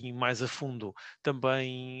 assim mais a fundo,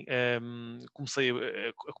 também comecei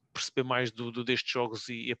a perceber mais destes jogos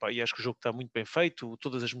e acho que o jogo está muito bem feito,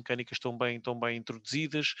 todas as mecânicas estão bem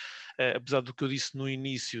introduzidas, apesar do que eu disse no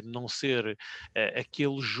início, não ser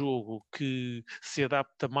aquele jogo que se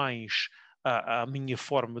adapta mais à minha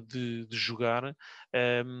forma de jogar,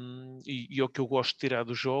 e ao que eu gosto de tirar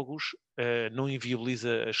dos jogos, não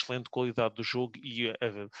inviabiliza a excelente qualidade do jogo e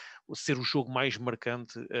ser o jogo mais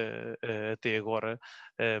marcante até agora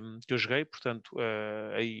que eu joguei. Portanto,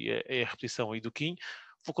 aí é a repetição aí do Kim.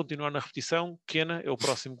 Vou continuar na repetição. Kena é o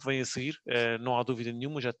próximo que vem a seguir, não há dúvida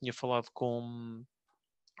nenhuma. Já tinha falado com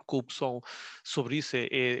o pessoal sobre isso.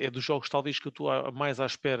 É dos jogos talvez que eu estou mais à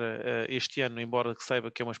espera este ano, embora que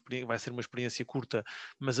saiba que vai ser uma experiência curta,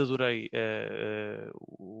 mas adorei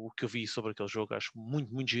o que eu vi sobre aquele jogo. Acho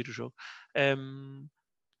muito, muito giro o jogo.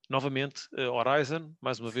 Novamente, Horizon,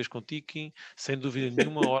 mais uma vez com Tiki, sem dúvida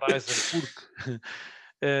nenhuma. Horizon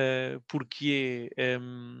porque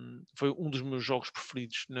foi um dos meus jogos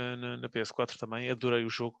preferidos na PS4 também. Adorei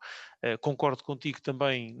o jogo. Concordo contigo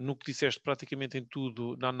também no que disseste praticamente em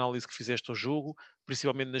tudo, na análise que fizeste ao jogo,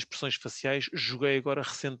 principalmente nas expressões faciais. Joguei agora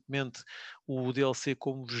recentemente o DLC,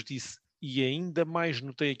 como vos disse, e ainda mais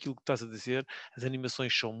notei aquilo que estás a dizer. As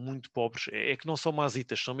animações são muito pobres, é que não são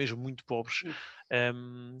mazitas, são mesmo muito pobres.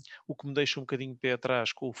 O que me deixa um bocadinho de pé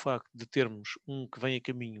atrás com o facto de termos um que vem a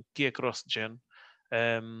caminho, que é cross-gen.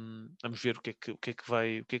 Vamos ver o que é que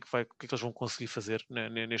eles vão conseguir fazer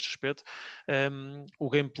neste aspecto. O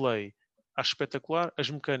gameplay acho espetacular, as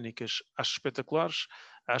mecânicas acho espetaculares,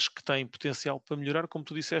 acho que tem potencial para melhorar, como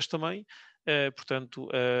tu disseste também. Portanto,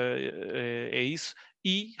 é isso.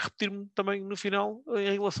 E repetir-me também no final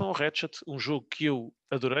em relação ao Ratchet, um jogo que eu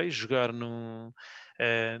adorei jogar na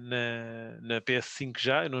PS5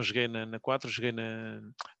 já. Eu não joguei na 4, joguei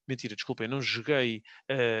Mentira, desculpem, não joguei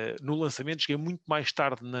no lançamento, joguei muito mais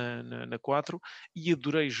tarde na 4 e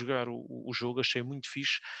adorei jogar o jogo, achei muito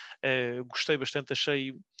fixe. Gostei bastante,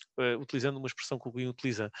 achei, utilizando uma expressão que o Guinho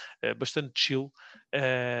utiliza, bastante chill,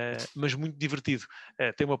 mas muito divertido.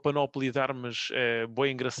 Tem uma panóplia de armas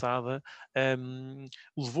bem engraçada.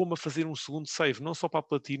 Levou-me a fazer um segundo save, não só para a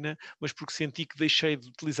platina, mas porque senti que deixei de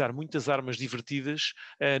utilizar muitas armas divertidas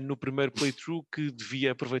no primeiro playthrough, que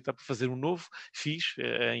devia aproveitar para fazer um novo. Fiz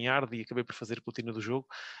em hard e acabei por fazer a platina do jogo,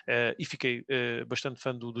 e fiquei bastante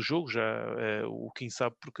fã do jogo. Já o Kim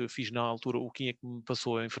sabe, porque fiz na altura, o Kim é que me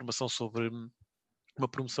passou a informação sobre uma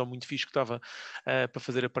promoção muito fixe que estava para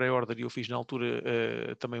fazer a pré-order, e eu fiz na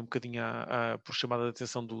altura também um bocadinho por chamada de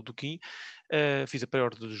atenção do Kim. Fiz a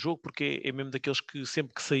pré-order do jogo porque é mesmo daqueles que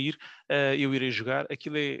sempre que sair eu irei jogar.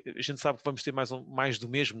 Aquilo a gente sabe que vamos ter mais do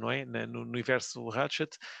mesmo, não é? No universo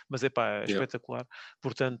Ratchet, mas é espetacular.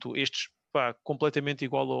 Portanto, estes completamente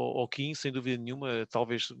igual ao Kim, sem dúvida nenhuma.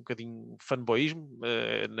 Talvez um bocadinho fanboyismo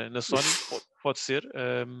na Sony, pode ser,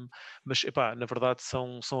 mas na verdade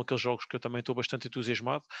são aqueles jogos que eu também estou bastante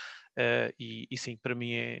entusiasmado, e sim, para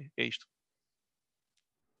mim é isto.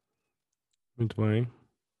 Muito bem.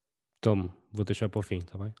 Toma, vou deixar para o fim,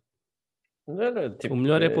 está bem? Não, tipo, O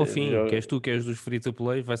melhor é para o fim. Queres tu, queres dos free to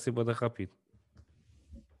play, vai ser bada rápido.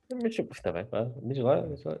 Mas está bem, pá. Diz lá.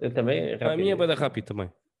 Eu também A minha é bada rápido também.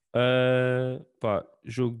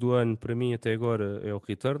 Jogo do ano para mim até agora é o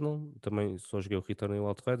Returnal. Também só joguei o Returnal e o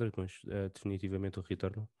Outriders, mas definitivamente o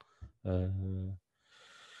Returnal.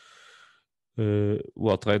 O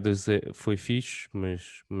Outriders foi fixe,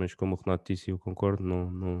 mas como o Renato disse, eu concordo,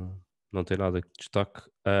 não tem nada que destaque.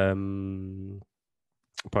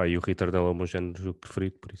 E o Returnal é o meu género de jogo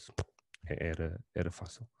preferido, por isso era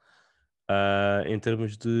fácil. Em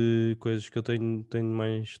termos de coisas que eu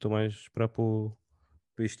estou mais a esperar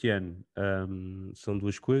para este ano, são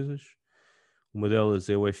duas coisas. Uma delas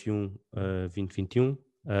é o F1 2021,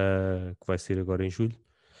 que vai ser agora em julho.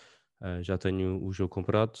 Já tenho o jogo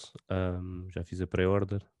comprado, já fiz a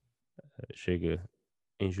pré-order, chega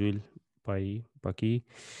em julho para aqui.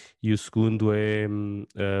 E o segundo é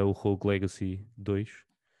o Rogue Legacy 2,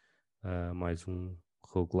 mais um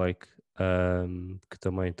roguelike, que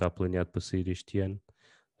também está planeado para sair este ano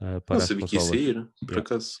para não as sabia que ia consolas. sair, por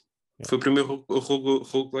acaso. Foi o primeiro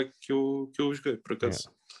roguelike que eu joguei, por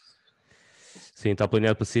acaso. Sim, está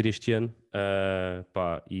planeado para sair este ano.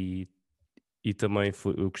 E também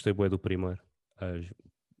eu gostei bué do primeiro.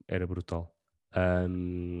 Era brutal.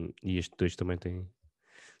 E este 2 também tem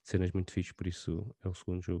cenas muito fixes, por isso é o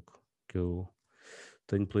segundo jogo que eu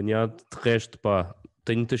tenho planeado. De resto,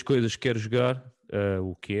 tenho muitas coisas que quero jogar.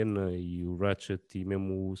 O Kena e o Ratchet e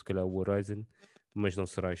mesmo se calhar o Horizon, mas não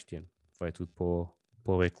será este ano. Vai tudo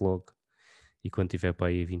para o backlog, e quando tiver para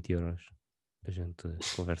aí 20 euros a gente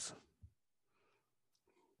conversa.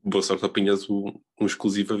 Boa sorte, apanhas um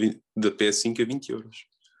exclusivo da PS5 a 20 euros.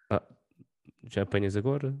 Já apanhas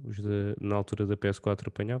agora? Na altura da PS4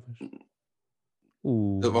 apanhavas?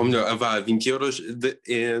 Ou melhor, vá, 20 euros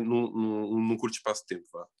num curto espaço de tempo,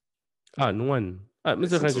 vá. Num ano. Mas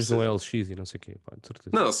Sim, arranjas são no LX e não sei o quê, pá, de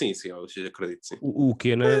certeza. Não, sim, eu acredito, sim. O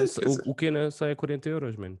Kena, quer dizer- o Kena sai a 40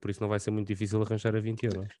 euros, mano. Por isso não vai ser muito difícil arranjar a 20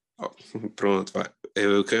 euros. Pronto, vai.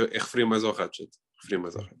 Eu referia mais ao Ratchet.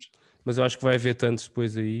 Mas eu acho que vai haver tantos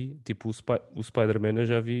depois aí, tipo o Spider-Man, eu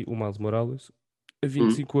já vi o Miles Morales a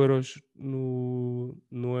 25 euros no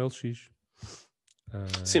LX.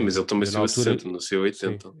 Sim, mas ele também eu na saiu a altura- 60, não saiu a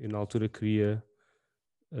 80. Sim, eu na altura queria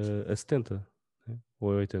a 70. Né?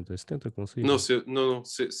 Ou a 80? A 70 consigo. Não,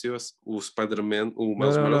 saiu o Spider-Man, o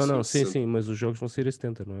Miles Não, Morales. não, saiu a 60. sim, mas os jogos vão ser a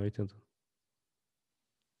 70, não é 80.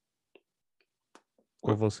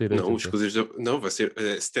 Ou vão ser a 80? Não, os exclusivos. Não, vai ser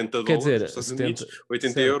 70 Quer dólares dizer, nos Estados 70, Unidos,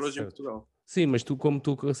 80 certo, euros em certo. Portugal. Sim, mas como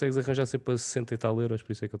tu consegues arranjar sempre a 60 e tal euros,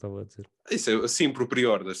 por isso é que eu estava a dizer. Isso é assim por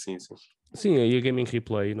pre-order, sim. Sim, aí a Gaming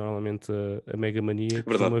Replay, normalmente a Mega Mania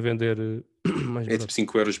costuma vender mais É barato. tipo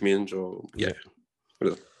 5 euros menos.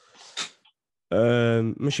 Verdade.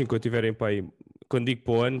 Mas sim, quando tiverem para aí, quando digo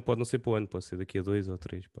para o ano, pode não ser para o ano, pode ser daqui a 2 ou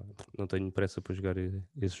 3. Pá. Não tenho pressa para jogar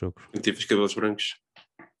esses jogos. Eu tive os cabelos brancos.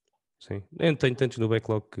 Sim, eu tenho tantos no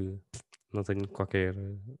backlog que não tenho qualquer.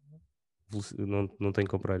 Não tenho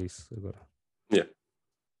que comprar isso agora.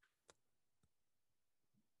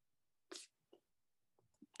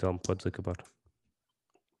 Então podes acabar.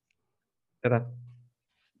 Será?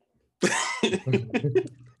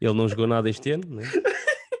 Ele não jogou nada este ano, né?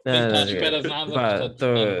 Nem está à espera de nada.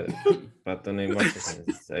 Estou na imagem,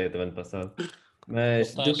 isso é do ano passado. Mas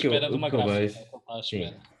Está à do que eu espera de uma gráfica. vejo, Está à sim,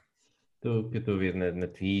 espera. do que eu estou a ver na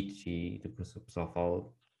Twitch e depois o pessoal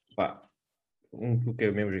fala, pá, que eu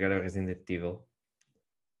quero mesmo jogar é o Resident Evil.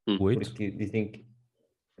 O 8? Porque dizem que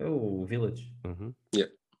é o Village. Uhum.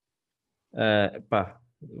 Pá,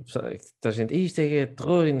 a gente, isto é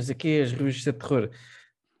terror e não sei o quê, as revistas de terror.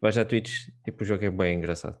 Vais à Twitch, tipo, o jogo é bem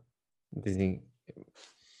engraçado. Dizem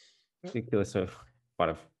que aquilo é só.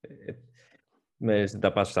 Para. Mas dá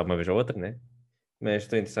para assustar uma vez ou outra, né? Mas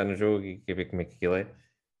estou interessado no jogo e quero ver como é que aquilo é.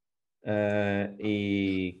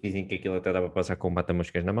 E dizem que aquilo até dá para passar com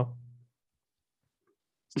mata-moscas na mão.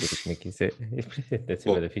 Sei como é que isso é. Deve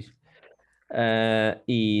ser bem fixe.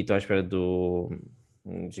 E estou à espera dos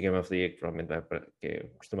Game of the Year, que provavelmente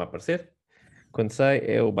costuma aparecer. Quando sai,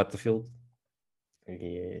 é o Battlefield.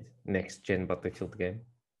 E é Next Gen Battlefield Game,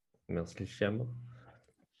 como eles lhe chamam.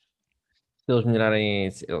 Se eles melhorarem,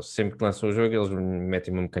 eles sempre que lançam o jogo, eles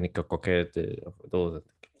metem uma mecânica qualquer por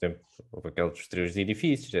exemplo, houve aqueles dos trios de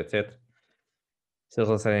edifícios, etc. Se eles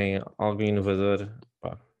lançarem algo inovador,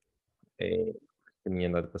 pá, é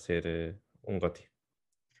caminho para ser um GOTY.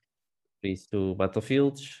 Por isso,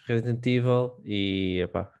 Battlefields, Resident Evil e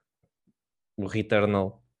o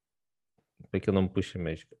Returnal, aquilo não me puxa,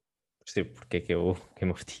 mas percebo porque é que é o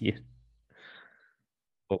Game of the Year.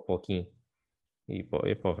 Para o pouquinho e para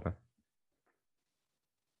o verão.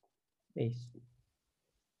 É isso.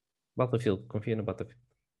 Battlefield, confia no Battlefield.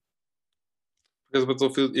 Porque o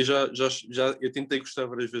Battlefield, eu tentei gostar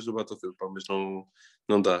várias vezes do Battlefield, pá, mas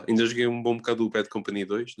não dá. Ainda joguei um bom bocado do Bad Company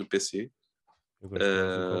 2 no PC. Eu gosto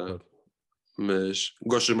mais do Call. Mas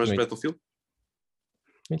gostas mais do Battlefield?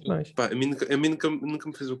 Muito mais. Pá, a mim nunca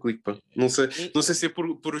me fez o clique, pá. Não sei se é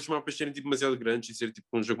por os mapas serem tipo, demasiado grandes e ser tipo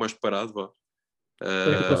um jogo mais parado, vá.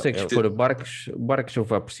 Consegues pôr barcos a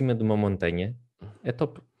voar por cima de uma montanha, é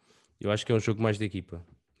top. Eu acho que é um jogo mais de equipa.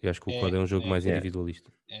 Eu acho que o COD é um jogo mais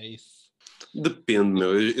individualista. É isso. Depende,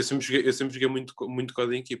 meu. Eu sempre joguei muito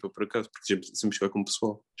COD em equipa, por acaso, porque sempre jogar com o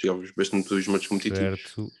pessoal. Jogávamos bastante os modos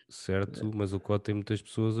competitivos. Certo, mas o COD tem muitas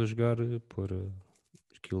pessoas a jogar por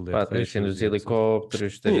skill Pá, tens as cenas dos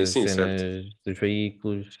helicópteros, tens as cenas dos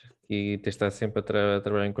veículos e tens de estar sempre a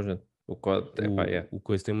trabalhar em conjunto. O COD, o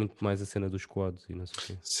coisa tem muito mais a cena dos quads e não sei o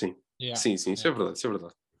quê. Sim, isso é verdade.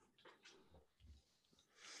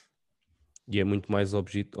 E é muito mais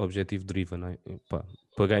objetivo driven, não é? Pá,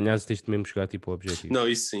 para ganhares tens de mesmo chegar tipo ao objetivo. Não,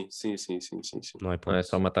 isso sim. Não é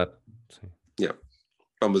só matar. Sim.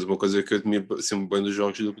 Pá, mas uma coisa que eu admiro sempre bem dos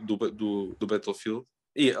jogos do Battlefield,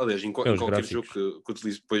 e aliás, em qualquer jogo que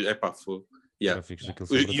utilizo depois, foi.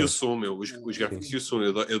 E o som, meu, os gráficos e o som,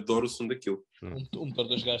 eu adoro o som daquilo. O motor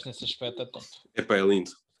dos gajos nesse aspecto é top. É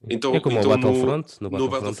lindo. Então, é como o Battlefront. No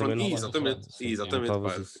Battlefront, exatamente.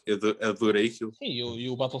 Pá, eu adorei aquilo. Sim, e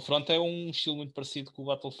o Battlefront é um estilo muito parecido com o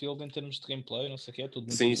Battlefield em termos de gameplay, não sei o que, é tudo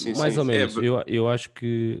muito sim. Mais ou menos. Eu acho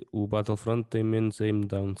que o Battlefront tem menos aim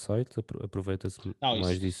down sight, aproveita-se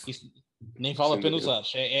mais disso. Isso nem vale a pena usar.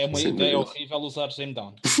 É uma ideia horrível usar aim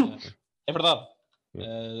down. É verdade.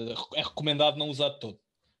 É recomendado não usar de todo.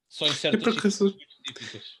 Só em certas situações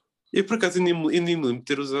típicas. Eu por acaso nem me lembro de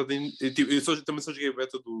ter usado. Eu também só joguei a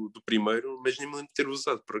beta do primeiro, mas nem me lembro de ter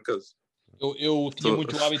usado, por acaso. Eu tinha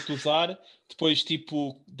muito o hábito de usar, depois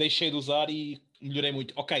tipo deixei de usar e melhorei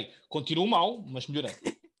muito. Ok, continuo mal, mas melhorei.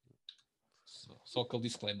 Só aquele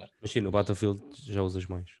disclaimer. Mas sim, no Battlefield já usas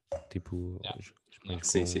mais. Tipo, Yeah. mais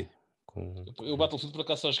Sim, sim. Eu Battlefield por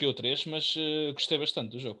acaso só joguei o 3, mas gostei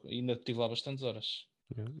bastante do jogo. Ainda tive lá bastantes horas.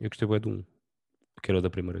 Eu gostei bem do 1, que era o da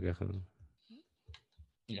Primeira Guerra.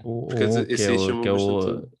 O Porque 1 que esse é aí o, chama que é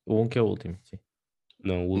bastante. o 1 que é o último, sim.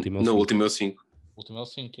 Não, o último é o Não, o 5. último é o 5. O último é o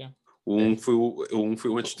 5, yeah. O 1 foi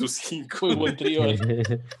o antes do 5. Foi o anterior.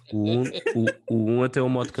 O 1 até o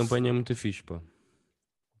modo campanha é muito fixe, pá.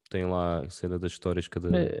 Tem lá a cena das histórias,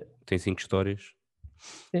 tem 5 histórias.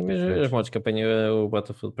 Sim, mas diferentes. as modos de campanha, o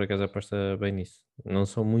Battlefield por acaso aposta bem nisso. Não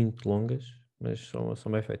são muito longas, mas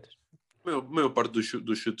são bem feitas. A maior parte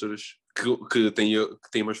dos shooters que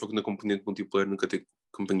tem mais foco na componente multiplayer nunca tem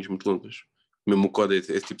campanhas muito longas. Mesmo o COD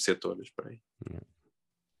é tipo 7 horas. Para aí.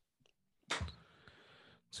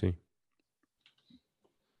 Sim.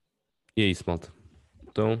 E é isso, malta.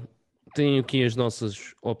 Então, tem aqui as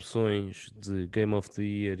nossas opções de Game of the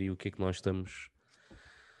Year e o que é que nós estamos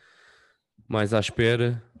mais à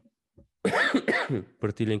espera.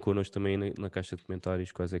 Partilhem connosco também na caixa de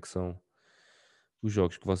comentários quais é que são os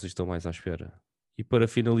jogos que vocês estão mais à espera. E para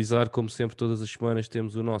finalizar, como sempre, todas as semanas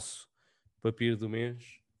temos o nosso papiro do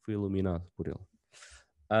mês. Fui iluminado por ele.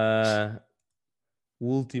 O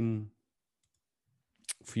último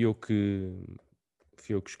fui eu que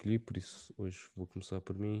escolhi, por isso hoje vou começar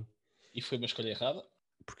por mim. E foi uma escolha errada.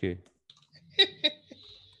 Porquê?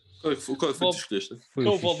 Qual foi que tu escolheste? Foi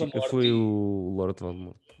o o Voldemort foi e- o Lord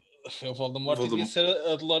Voldemort. Foi o Voldemort e devia ser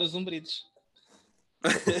a Dolores Umbridge.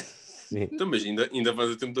 Sim. Então, mas ainda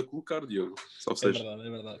vais a tempo de a colocar, Diogo. Só É seja. verdade,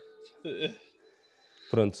 é verdade.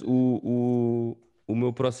 Pronto, o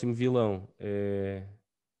meu próximo vilão é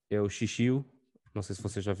o Shishio. Não sei se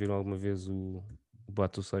vocês já viram alguma vez o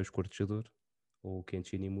Batusai, o Esquartejador, ou o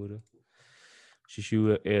Kenshin Nimura. Shishio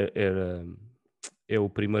é o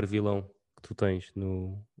primeiro vilão que tu tens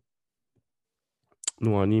no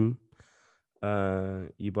anime.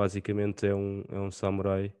 E basicamente é um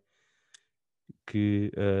samurai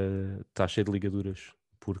que está cheio de ligaduras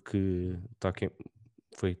porque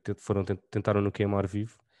tentaram-no queimar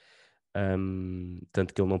vivo,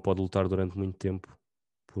 tanto que ele não pode lutar durante muito tempo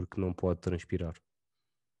porque não pode transpirar.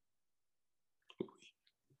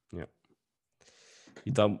 Yeah. E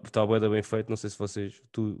está bem feito. Não sei se vocês,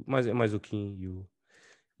 mais o Kim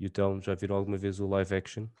e o Telmo já viram alguma vez o live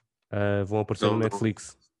action. Vão aparecer Não, no não.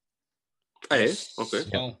 Netflix. Ah, é? Ok.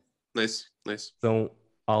 São, Nice. São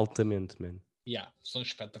altamente, man. yeah, são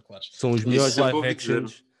espetaculares. São os Isso melhores sempre live ouvi dizer.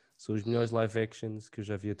 actions. São os melhores live actions que eu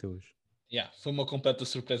já vi até hoje. Yeah, foi uma completa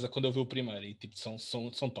surpresa quando eu vi o primeiro e tipo, são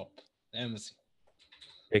top. É mesmo assim.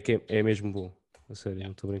 É mesmo bom. A sério, Yeah.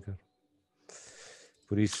 não estou a brincar.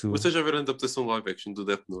 Por isso. Vocês já viram a adaptação live action do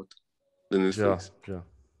Death Note? Da Netflix? Já.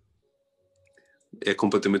 É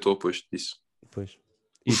completamente o oposto disso. Pois.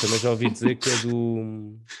 E também já ouvi dizer que é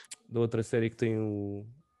da outra série que tem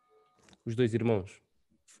os dois irmãos.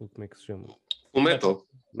 Como é que se chama? O Metal.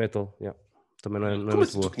 Metal, yeah. Também não é Como é muito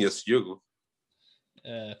que tu boa. conheces, Diogo?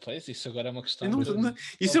 Pois, isso agora é uma questão.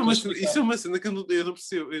 Isso é uma cena que eu não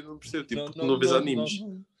percebo. Eu não percebo. Tipo, não vês animes.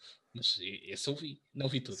 Não. Mas esse eu vi. Não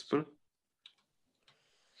vi tudo.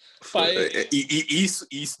 Pá, e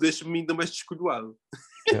isso deixa-me ainda mais descolhoado.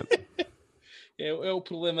 É o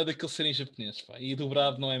problema daqueles serem japoneses. Pá. E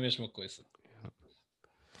dobrado não é a mesma coisa.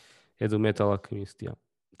 É do Metal Alchemist, yeah.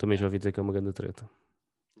 Também já ouvi dizer que é uma grande treta.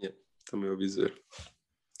 Yeah, também ouvi dizer.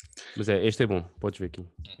 Mas este é bom, podes ver aqui.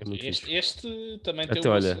 É muito fixe. Este também tem até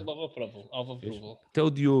o olha, Alvo Approval. Até o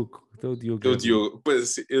Diogo. O Diogo.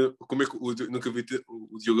 Pois, como é que o Diogo, nunca vi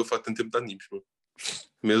o Diogo a falar tanto tempo de animes, mano.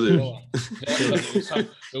 Meu Deus.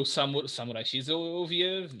 Eu Samurai X eu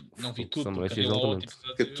via, não vi tudo, Samurai porque X, havia lá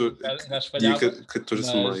outro dia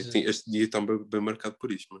 14 de maio. Este dia está bem marcado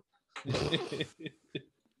por isto, mano.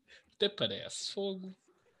 Até parece fogo.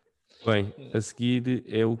 Bem, a seguir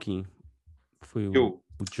é o Kim. Foi o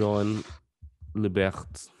John Libert.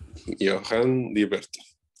 Johan Libert.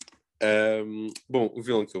 Bom, o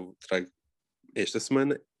vilão que eu trago esta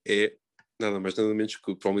semana é nada mais nada menos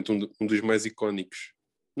que provavelmente um dos mais icónicos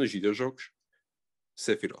nos videojogos,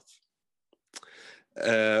 Sephiroth.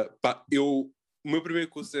 O meu primeiro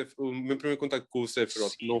contacto com o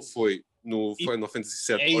Sephiroth não foi no Final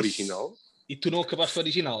Fantasy VII original. E tu não acabaste o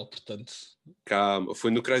original, portanto. Calma,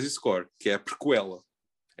 foi no Crisis Core, que é a prequela,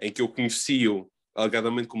 em que eu conheci-o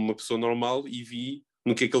alegadamente como uma pessoa normal e vi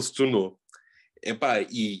no que é que ele se tornou.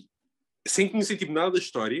 E sem conhecer tipo nada da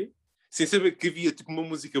história, sem saber que havia tipo uma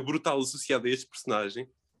música brutal associada a este personagem,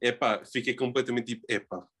 fiquei completamente tipo,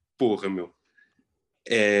 porra, meu.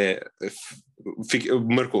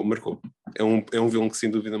 Marcou. É um vilão que sem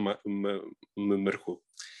dúvida me marcou.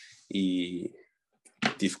 E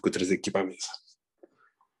tive que o trazer aqui para a mesa.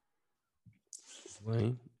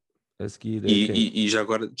 Bem, a seguir. E já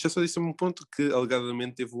agora, deixa só dizer um ponto que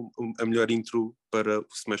alegadamente teve a melhor intro para o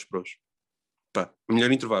Smash Bros. Pá, a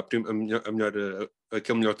melhor intro, vá,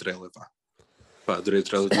 aquele melhor trailer, vá. Pá, adorei o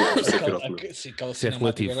trailer do Sephiroth. Sim, aquela Isso é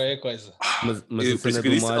cinemática relativo. é a coisa. Mas Por a isso cena que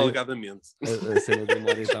eu do disse Mario. alegadamente. A cena do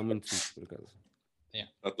Mario está muito fixe, por acaso.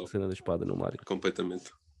 Tá A cena da espada no Mario.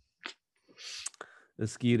 completamente. A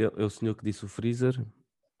seguir é o senhor que disse o Freezer.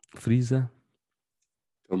 Freeza.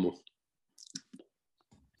 Calma.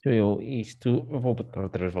 Eu vou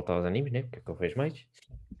outra vez voltar aos animes, né? Porque é que eu vejo mais.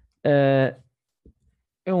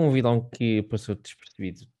 É um vilão que passou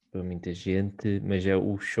despercebido para muita gente, mas é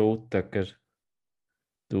o Show Tucker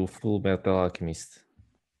do Full Metal Alchemist.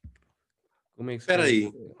 Como é que se Espera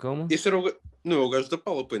aí. Calma. Esse era não é o gajo da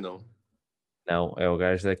Paula, pois não? Não, é o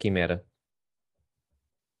gajo da Quimera.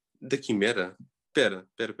 Da Quimera? Pera.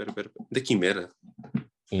 Da Quimera?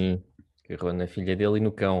 Sim, que errou na filha dele e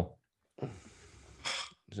no cão.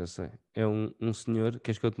 Já sei. É um senhor.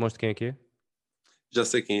 Queres que eu te mostre quem é que é? Já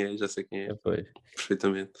sei quem é. Depois.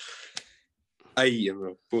 Perfeitamente. Aí,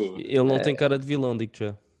 meu. Pô. Ele não tem cara de vilão, digo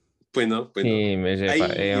já. Pois não. Sim, mas é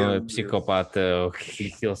Ai, um meu psicopata ou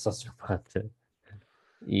que ele sociopata.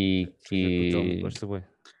 E que. Gosta bem.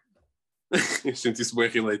 Eu senti isso bem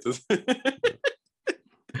related.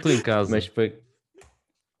 Estou em casa.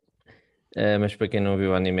 Mas para quem não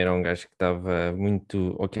viu o anime, era um gajo que estava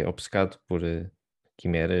muito obcecado por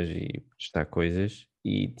quimeras e testar coisas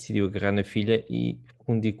e decidiu agarrar na filha e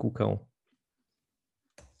fundir com o cão.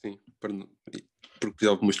 Sim, porque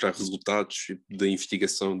precisava mostrar resultados da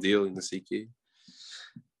investigação dele e não sei o quê.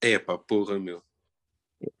 É pá, porra, meu.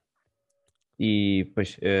 E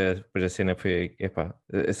depois a cena foi,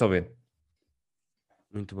 é só ver.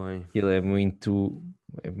 Muito bem. Ele é muito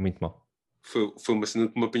mau. Foi uma cena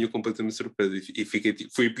que me apanhou completamente surpresa e fiquei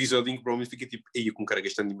tipo, foi o episódio em que provavelmente fiquei tipo, ei, com cara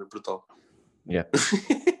este anime é brutal. Yeah.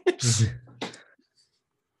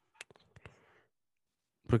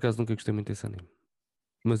 Por acaso nunca gostei muito desse anime.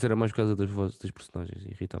 Mas era mais por causa das vozes das personagens,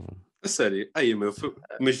 irritavam-me. A sério? Aí, meu,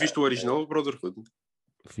 mas viste o original ou o Brotherhood?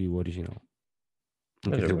 Vi o original.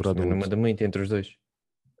 Mas Nunca vi o não Brotherhood. manda muito entre os dois.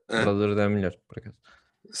 O Brotherhood é melhor, por acaso.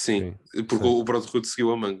 Sim, porque Sim. o Brotherhood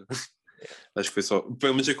seguiu a manga. Acho que foi só.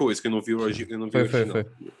 Pelo menos é com isso que eu não vi o original. Foi.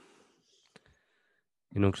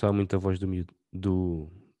 Eu não gostava muito da voz do miúdo.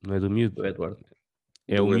 Não é do miúdo? Do Edward.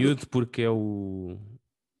 É Do o Edward. miúdo porque é o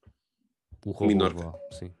robô Minorca. lá.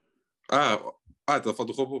 Sim. Está a falar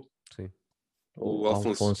do robô. Sim. O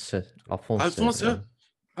Alfonso.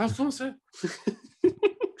 Alfonso.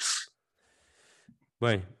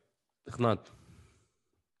 Bem, Renato.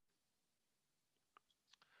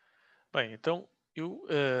 Bem, então eu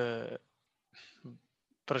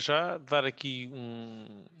para já dar aqui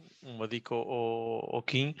uma dica ao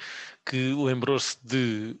Kim, que lembrou-se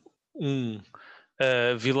de um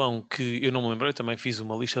vilão que eu não me lembrei, também fiz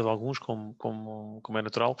uma lista de alguns, como é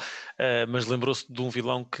natural, mas lembrou-se de um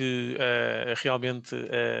vilão que realmente,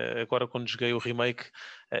 agora quando joguei o remake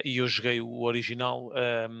e eu joguei o original,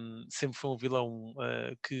 sempre foi um vilão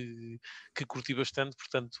que curti bastante,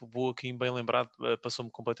 portanto, boa Kim, bem lembrado,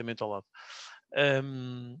 passou-me completamente ao lado.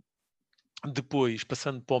 Depois,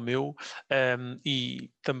 passando para o meu, e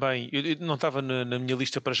também, eu não estava na minha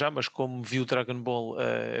lista para já, mas como vi o Dragon Ball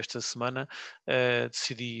esta semana,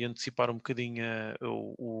 decidi antecipar um bocadinho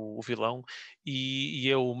o vilão, e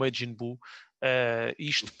é o Majin Buu.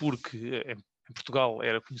 Isto porque em Portugal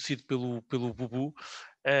era conhecido pelo Bubu,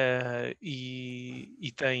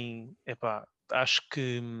 e tem, acho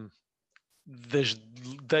que das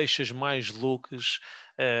deixas mais loucas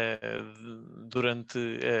durante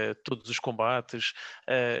todos os combates.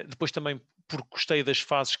 Depois também porque gostei das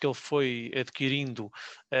fases que ele foi adquirindo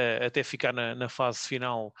até ficar na fase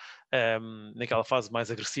final, naquela fase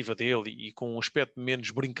mais agressiva dele e com um aspecto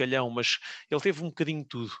menos brincalhão, mas ele teve um bocadinho de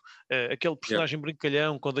tudo. Aquele personagem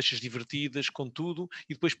brincalhão com deixas divertidas, com tudo,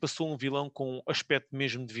 e depois passou um vilão com aspecto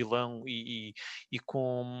mesmo de vilão e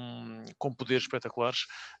com poderes espetaculares.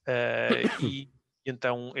 E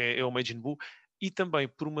então é o Majin Buu. E também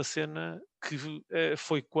por uma cena que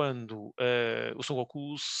foi quando o Son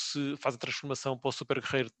Goku se faz a transformação para o Super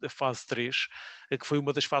Guerreiro da fase 3, que foi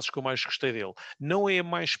uma das fases que eu mais gostei dele. Não é a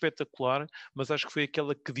mais espetacular, mas acho que foi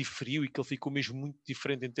aquela que diferiu e que ele ficou mesmo muito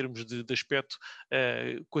diferente em termos de aspecto,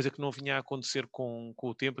 coisa que não vinha a acontecer com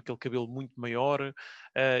o tempo, aquele cabelo muito maior,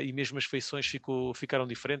 e mesmo as feições ficaram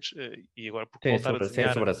diferentes. E agora, porque voltar a desenhar...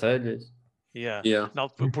 Sem sobrancelhas. Yeah. Yeah. Não,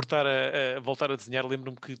 por estar a voltar a desenhar,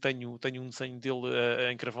 lembro-me que tenho um desenho dele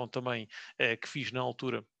em carvão também, que fiz na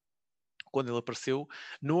altura, quando ele apareceu.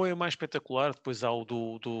 Não é o mais espetacular, depois há o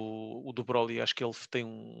do Broly, acho que ele tem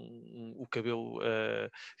o cabelo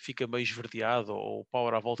fica meio esverdeado, ou o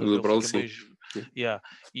power à volta O do dele Broly, fica meio... sim. Yeah.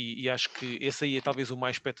 E acho que esse aí é talvez o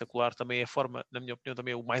mais espetacular, também é a forma, na minha opinião,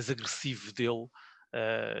 também é o mais agressivo dele,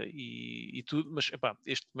 e tudo, mas epá,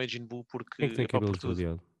 este Majin Buu, porque Quem é que tem epá, cabelo por tudo.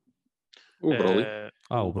 esverdeado? O Broly.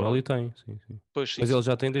 O Broly tem, sim. Pois, sim, Mas ele sim.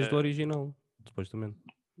 já tem desde o original, supostamente.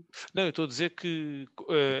 Não, eu estou a dizer que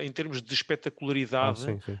em termos de espetacularidade,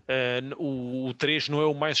 Sim. o 3 não é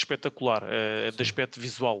o mais espetacular de aspecto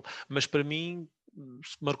visual, mas para mim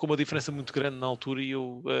marcou uma diferença muito grande na altura e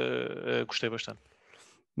eu gostei bastante.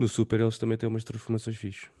 No Super eles também têm umas transformações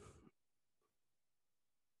fixes.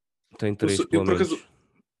 Tem 3 Eu, pelo por menos. acaso,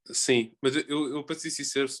 sim, mas eu para ser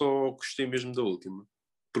sincero, só gostei mesmo da última.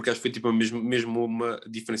 Porque acho que foi tipo mesmo uma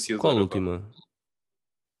diferenciadora. Qual a pá. última?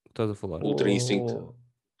 Estás a falar? Ultra Instinct.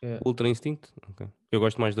 Yeah. Ultra Instinct? Ok. Eu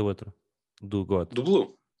gosto mais da outra. Do God. Do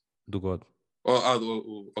Blue. Do God.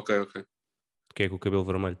 Ok. Que é com o cabelo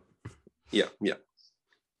vermelho. Yeah.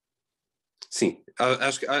 Sim,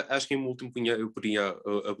 acho que em último punha eu poria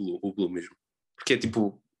a Blue, o Blue mesmo. Porque é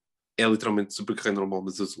tipo, é literalmente super carreira normal,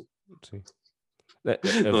 mas azul. Sim. A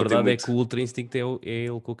Não, verdade tem é que o Ultra Instinct é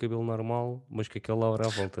ele com o cabelo normal, mas com aquela aura à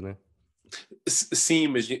volta, né? Sim,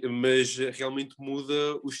 mas realmente muda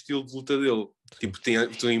o estilo de luta dele. Tipo,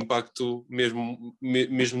 tem impacto mesmo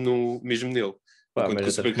nele. Pá, Enquanto mas que o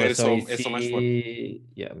a Super Guerreiro transformação em é só mais forte. si,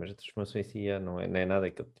 mas a transformação em si não é nada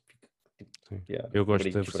aquele Sim. yeah, Eu gosto da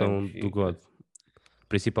brilhos versão brancos do God.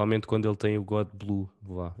 Principalmente quando ele tem o God Blue,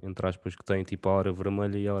 vá, entre aspas, que tem tipo a aura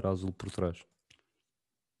vermelha e a aura azul por trás.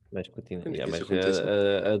 Mas continua. Quando é que Yeah, isso mas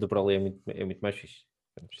acontece? a do Broly é muito mais fixe.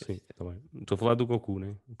 Vamos ser Sim, sinceros. também. Estou a falar do Goku,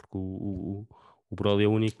 né? Porque o Broly é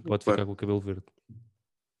o único que pode Claro. ficar com o cabelo verde.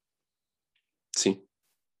 Sim.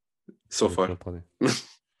 Os So outros far. não podem.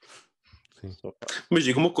 Sim. Só faz. Mas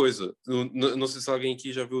diga uma coisa, não sei se alguém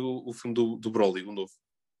aqui já viu o filme do Broly, o novo.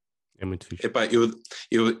 É muito fixe. Epá,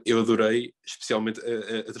 eu adorei especialmente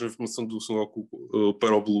a transformação do Son Goku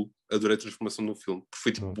para o Blue. Adorei a transformação no filme. Porque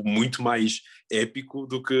foi tipo, muito mais épico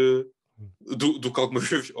do que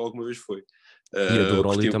alguma vez foi. E a do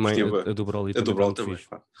Broly curti também, bué. a do Broly A do também está Broly muito também. fixe.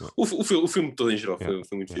 Pá. Yeah. O filme todo em geral Yeah.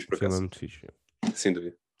 foi muito fixe, por O filme é acaso. muito fixe. Sem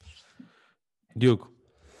dúvida. Diogo.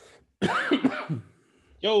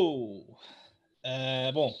 Yo!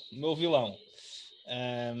 Bom, o meu vilão,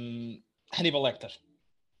 Hannibal Lecter.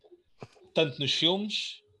 Tanto nos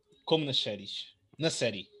filmes como nas séries. Na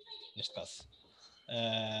série, neste caso.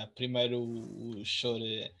 Primeiro o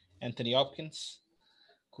Sr. Anthony Hopkins,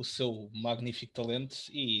 com o seu magnífico talento,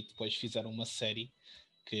 e depois fizeram uma série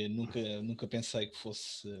que nunca pensei que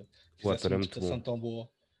fizesse ator é uma muito interpretação bom. tão boa.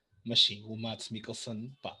 Mas sim, o Mads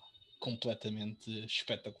Mikkelsen, pá, completamente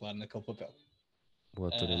espetacular naquele papel. O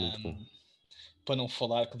ator é muito bom. Para não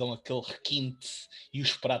falar que dão aquele requinte e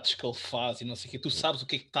os pratos que ele faz e não sei o quê. Tu sabes o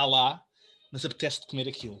que é que está lá, mas apetece-te comer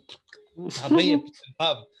aquilo. Está bem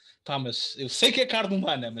apresentado. Pá, mas eu sei que é carne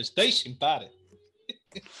humana, mas deixem-me estar.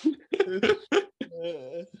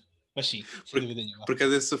 Mas sim, sem dúvida nenhuma. Por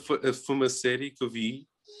acaso essa foi uma série que eu vi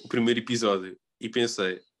o primeiro episódio e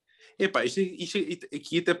pensei, epá, isto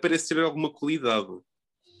aqui até parece ter alguma qualidade.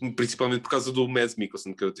 Principalmente por causa do Mads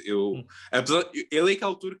Mikkelsen, que apesar, ele é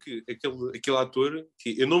aquele ator aquele ator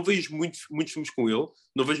que eu não vejo muitos filmes com ele,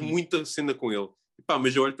 não vejo muita cena com ele. Epá,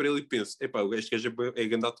 mas eu olho para ele e penso, epá, este gajo é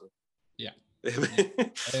grande ator. Yeah.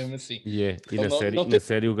 É mesmo assim. E Ele na não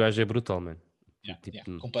série o gajo é brutal, mano.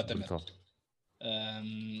 completamente. Brutal.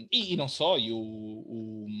 E não só, e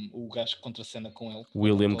o gajo que contracena com ele.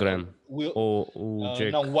 William Graham. Ou o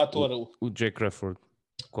Jack. Não, o ator. O Jack Crawford.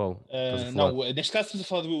 Qual? Não, neste caso estamos a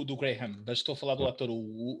falar do Graham, mas estou a falar do ator,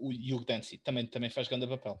 o Hugh Dancy, também faz grande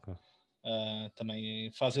papel. Okay.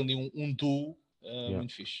 Também faz ali um duo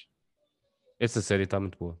muito fixe. Essa série está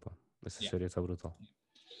muito boa, pá. Essa série está brutal.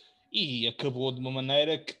 E acabou de uma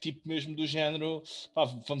maneira que, tipo, mesmo do género, pá,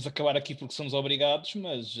 vamos acabar aqui porque somos obrigados,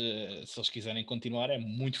 mas se eles quiserem continuar é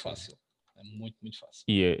muito fácil. É muito, muito fácil.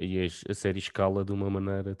 E a série escala de uma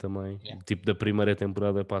maneira também, tipo da primeira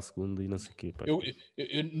temporada para a segunda e não sei o quê. Pá.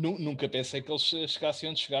 Eu nunca pensei que eles chegassem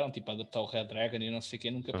onde chegaram, tipo a adaptar o Red Dragon e não sei o quê,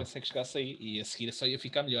 nunca pensei que chegasse aí. E a seguir só ia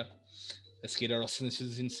ficar melhor. A seguir era o Silêncio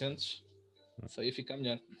dos Inocentes, só ia ficar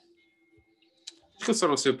melhor.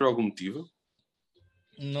 Cansaram ser por algum motivo?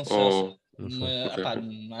 Não sei. Não sei.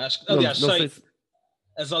 Okay. Acho que, aliás, não sei se...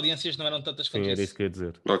 as audiências não eram tantas quanto Sim, era isso isso que eu ia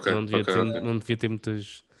dizer. Okay, não devia ter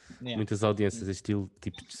muitas audiências. Este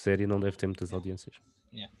tipo de série não deve ter muitas audiências.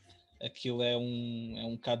 aquilo é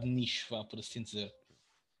um bocado de nicho, vá, por assim dizer.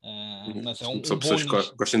 Mas é um São bom pessoas que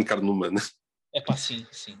nicho. gostam de carne humana. É pá, sim.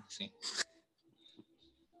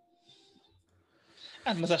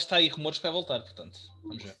 Mas acho que está aí rumores que vai voltar, portanto,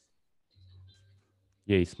 vamos ver.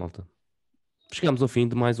 E é isso, malta. Chegamos ao fim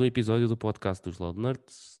de mais um episódio do podcast dos Loud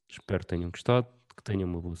Nerds. Espero que tenham gostado, que tenham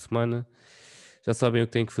uma boa semana. Já sabem o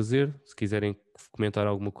que têm que fazer. Se quiserem comentar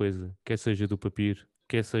alguma coisa, quer seja do Papiro,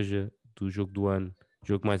 quer seja do jogo do ano,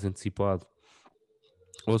 jogo mais antecipado,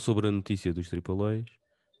 ou sobre a notícia dos AAAs,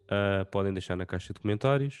 podem deixar na caixa de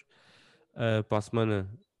comentários. Para a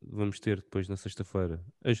semana vamos ter depois na sexta-feira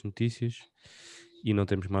as notícias e não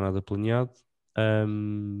temos mais nada planeado.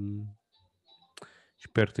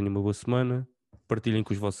 Espero que tenham uma boa semana. Partilhem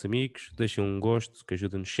com os vossos amigos, deixem um gosto que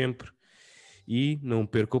ajuda-nos sempre e não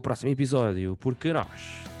percam o próximo episódio, porque nós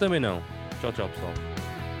também não. Tchau, pessoal.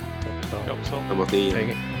 Tchau, pessoal. Tá bom, tem-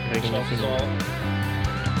 Peguem Tchau, pessoal.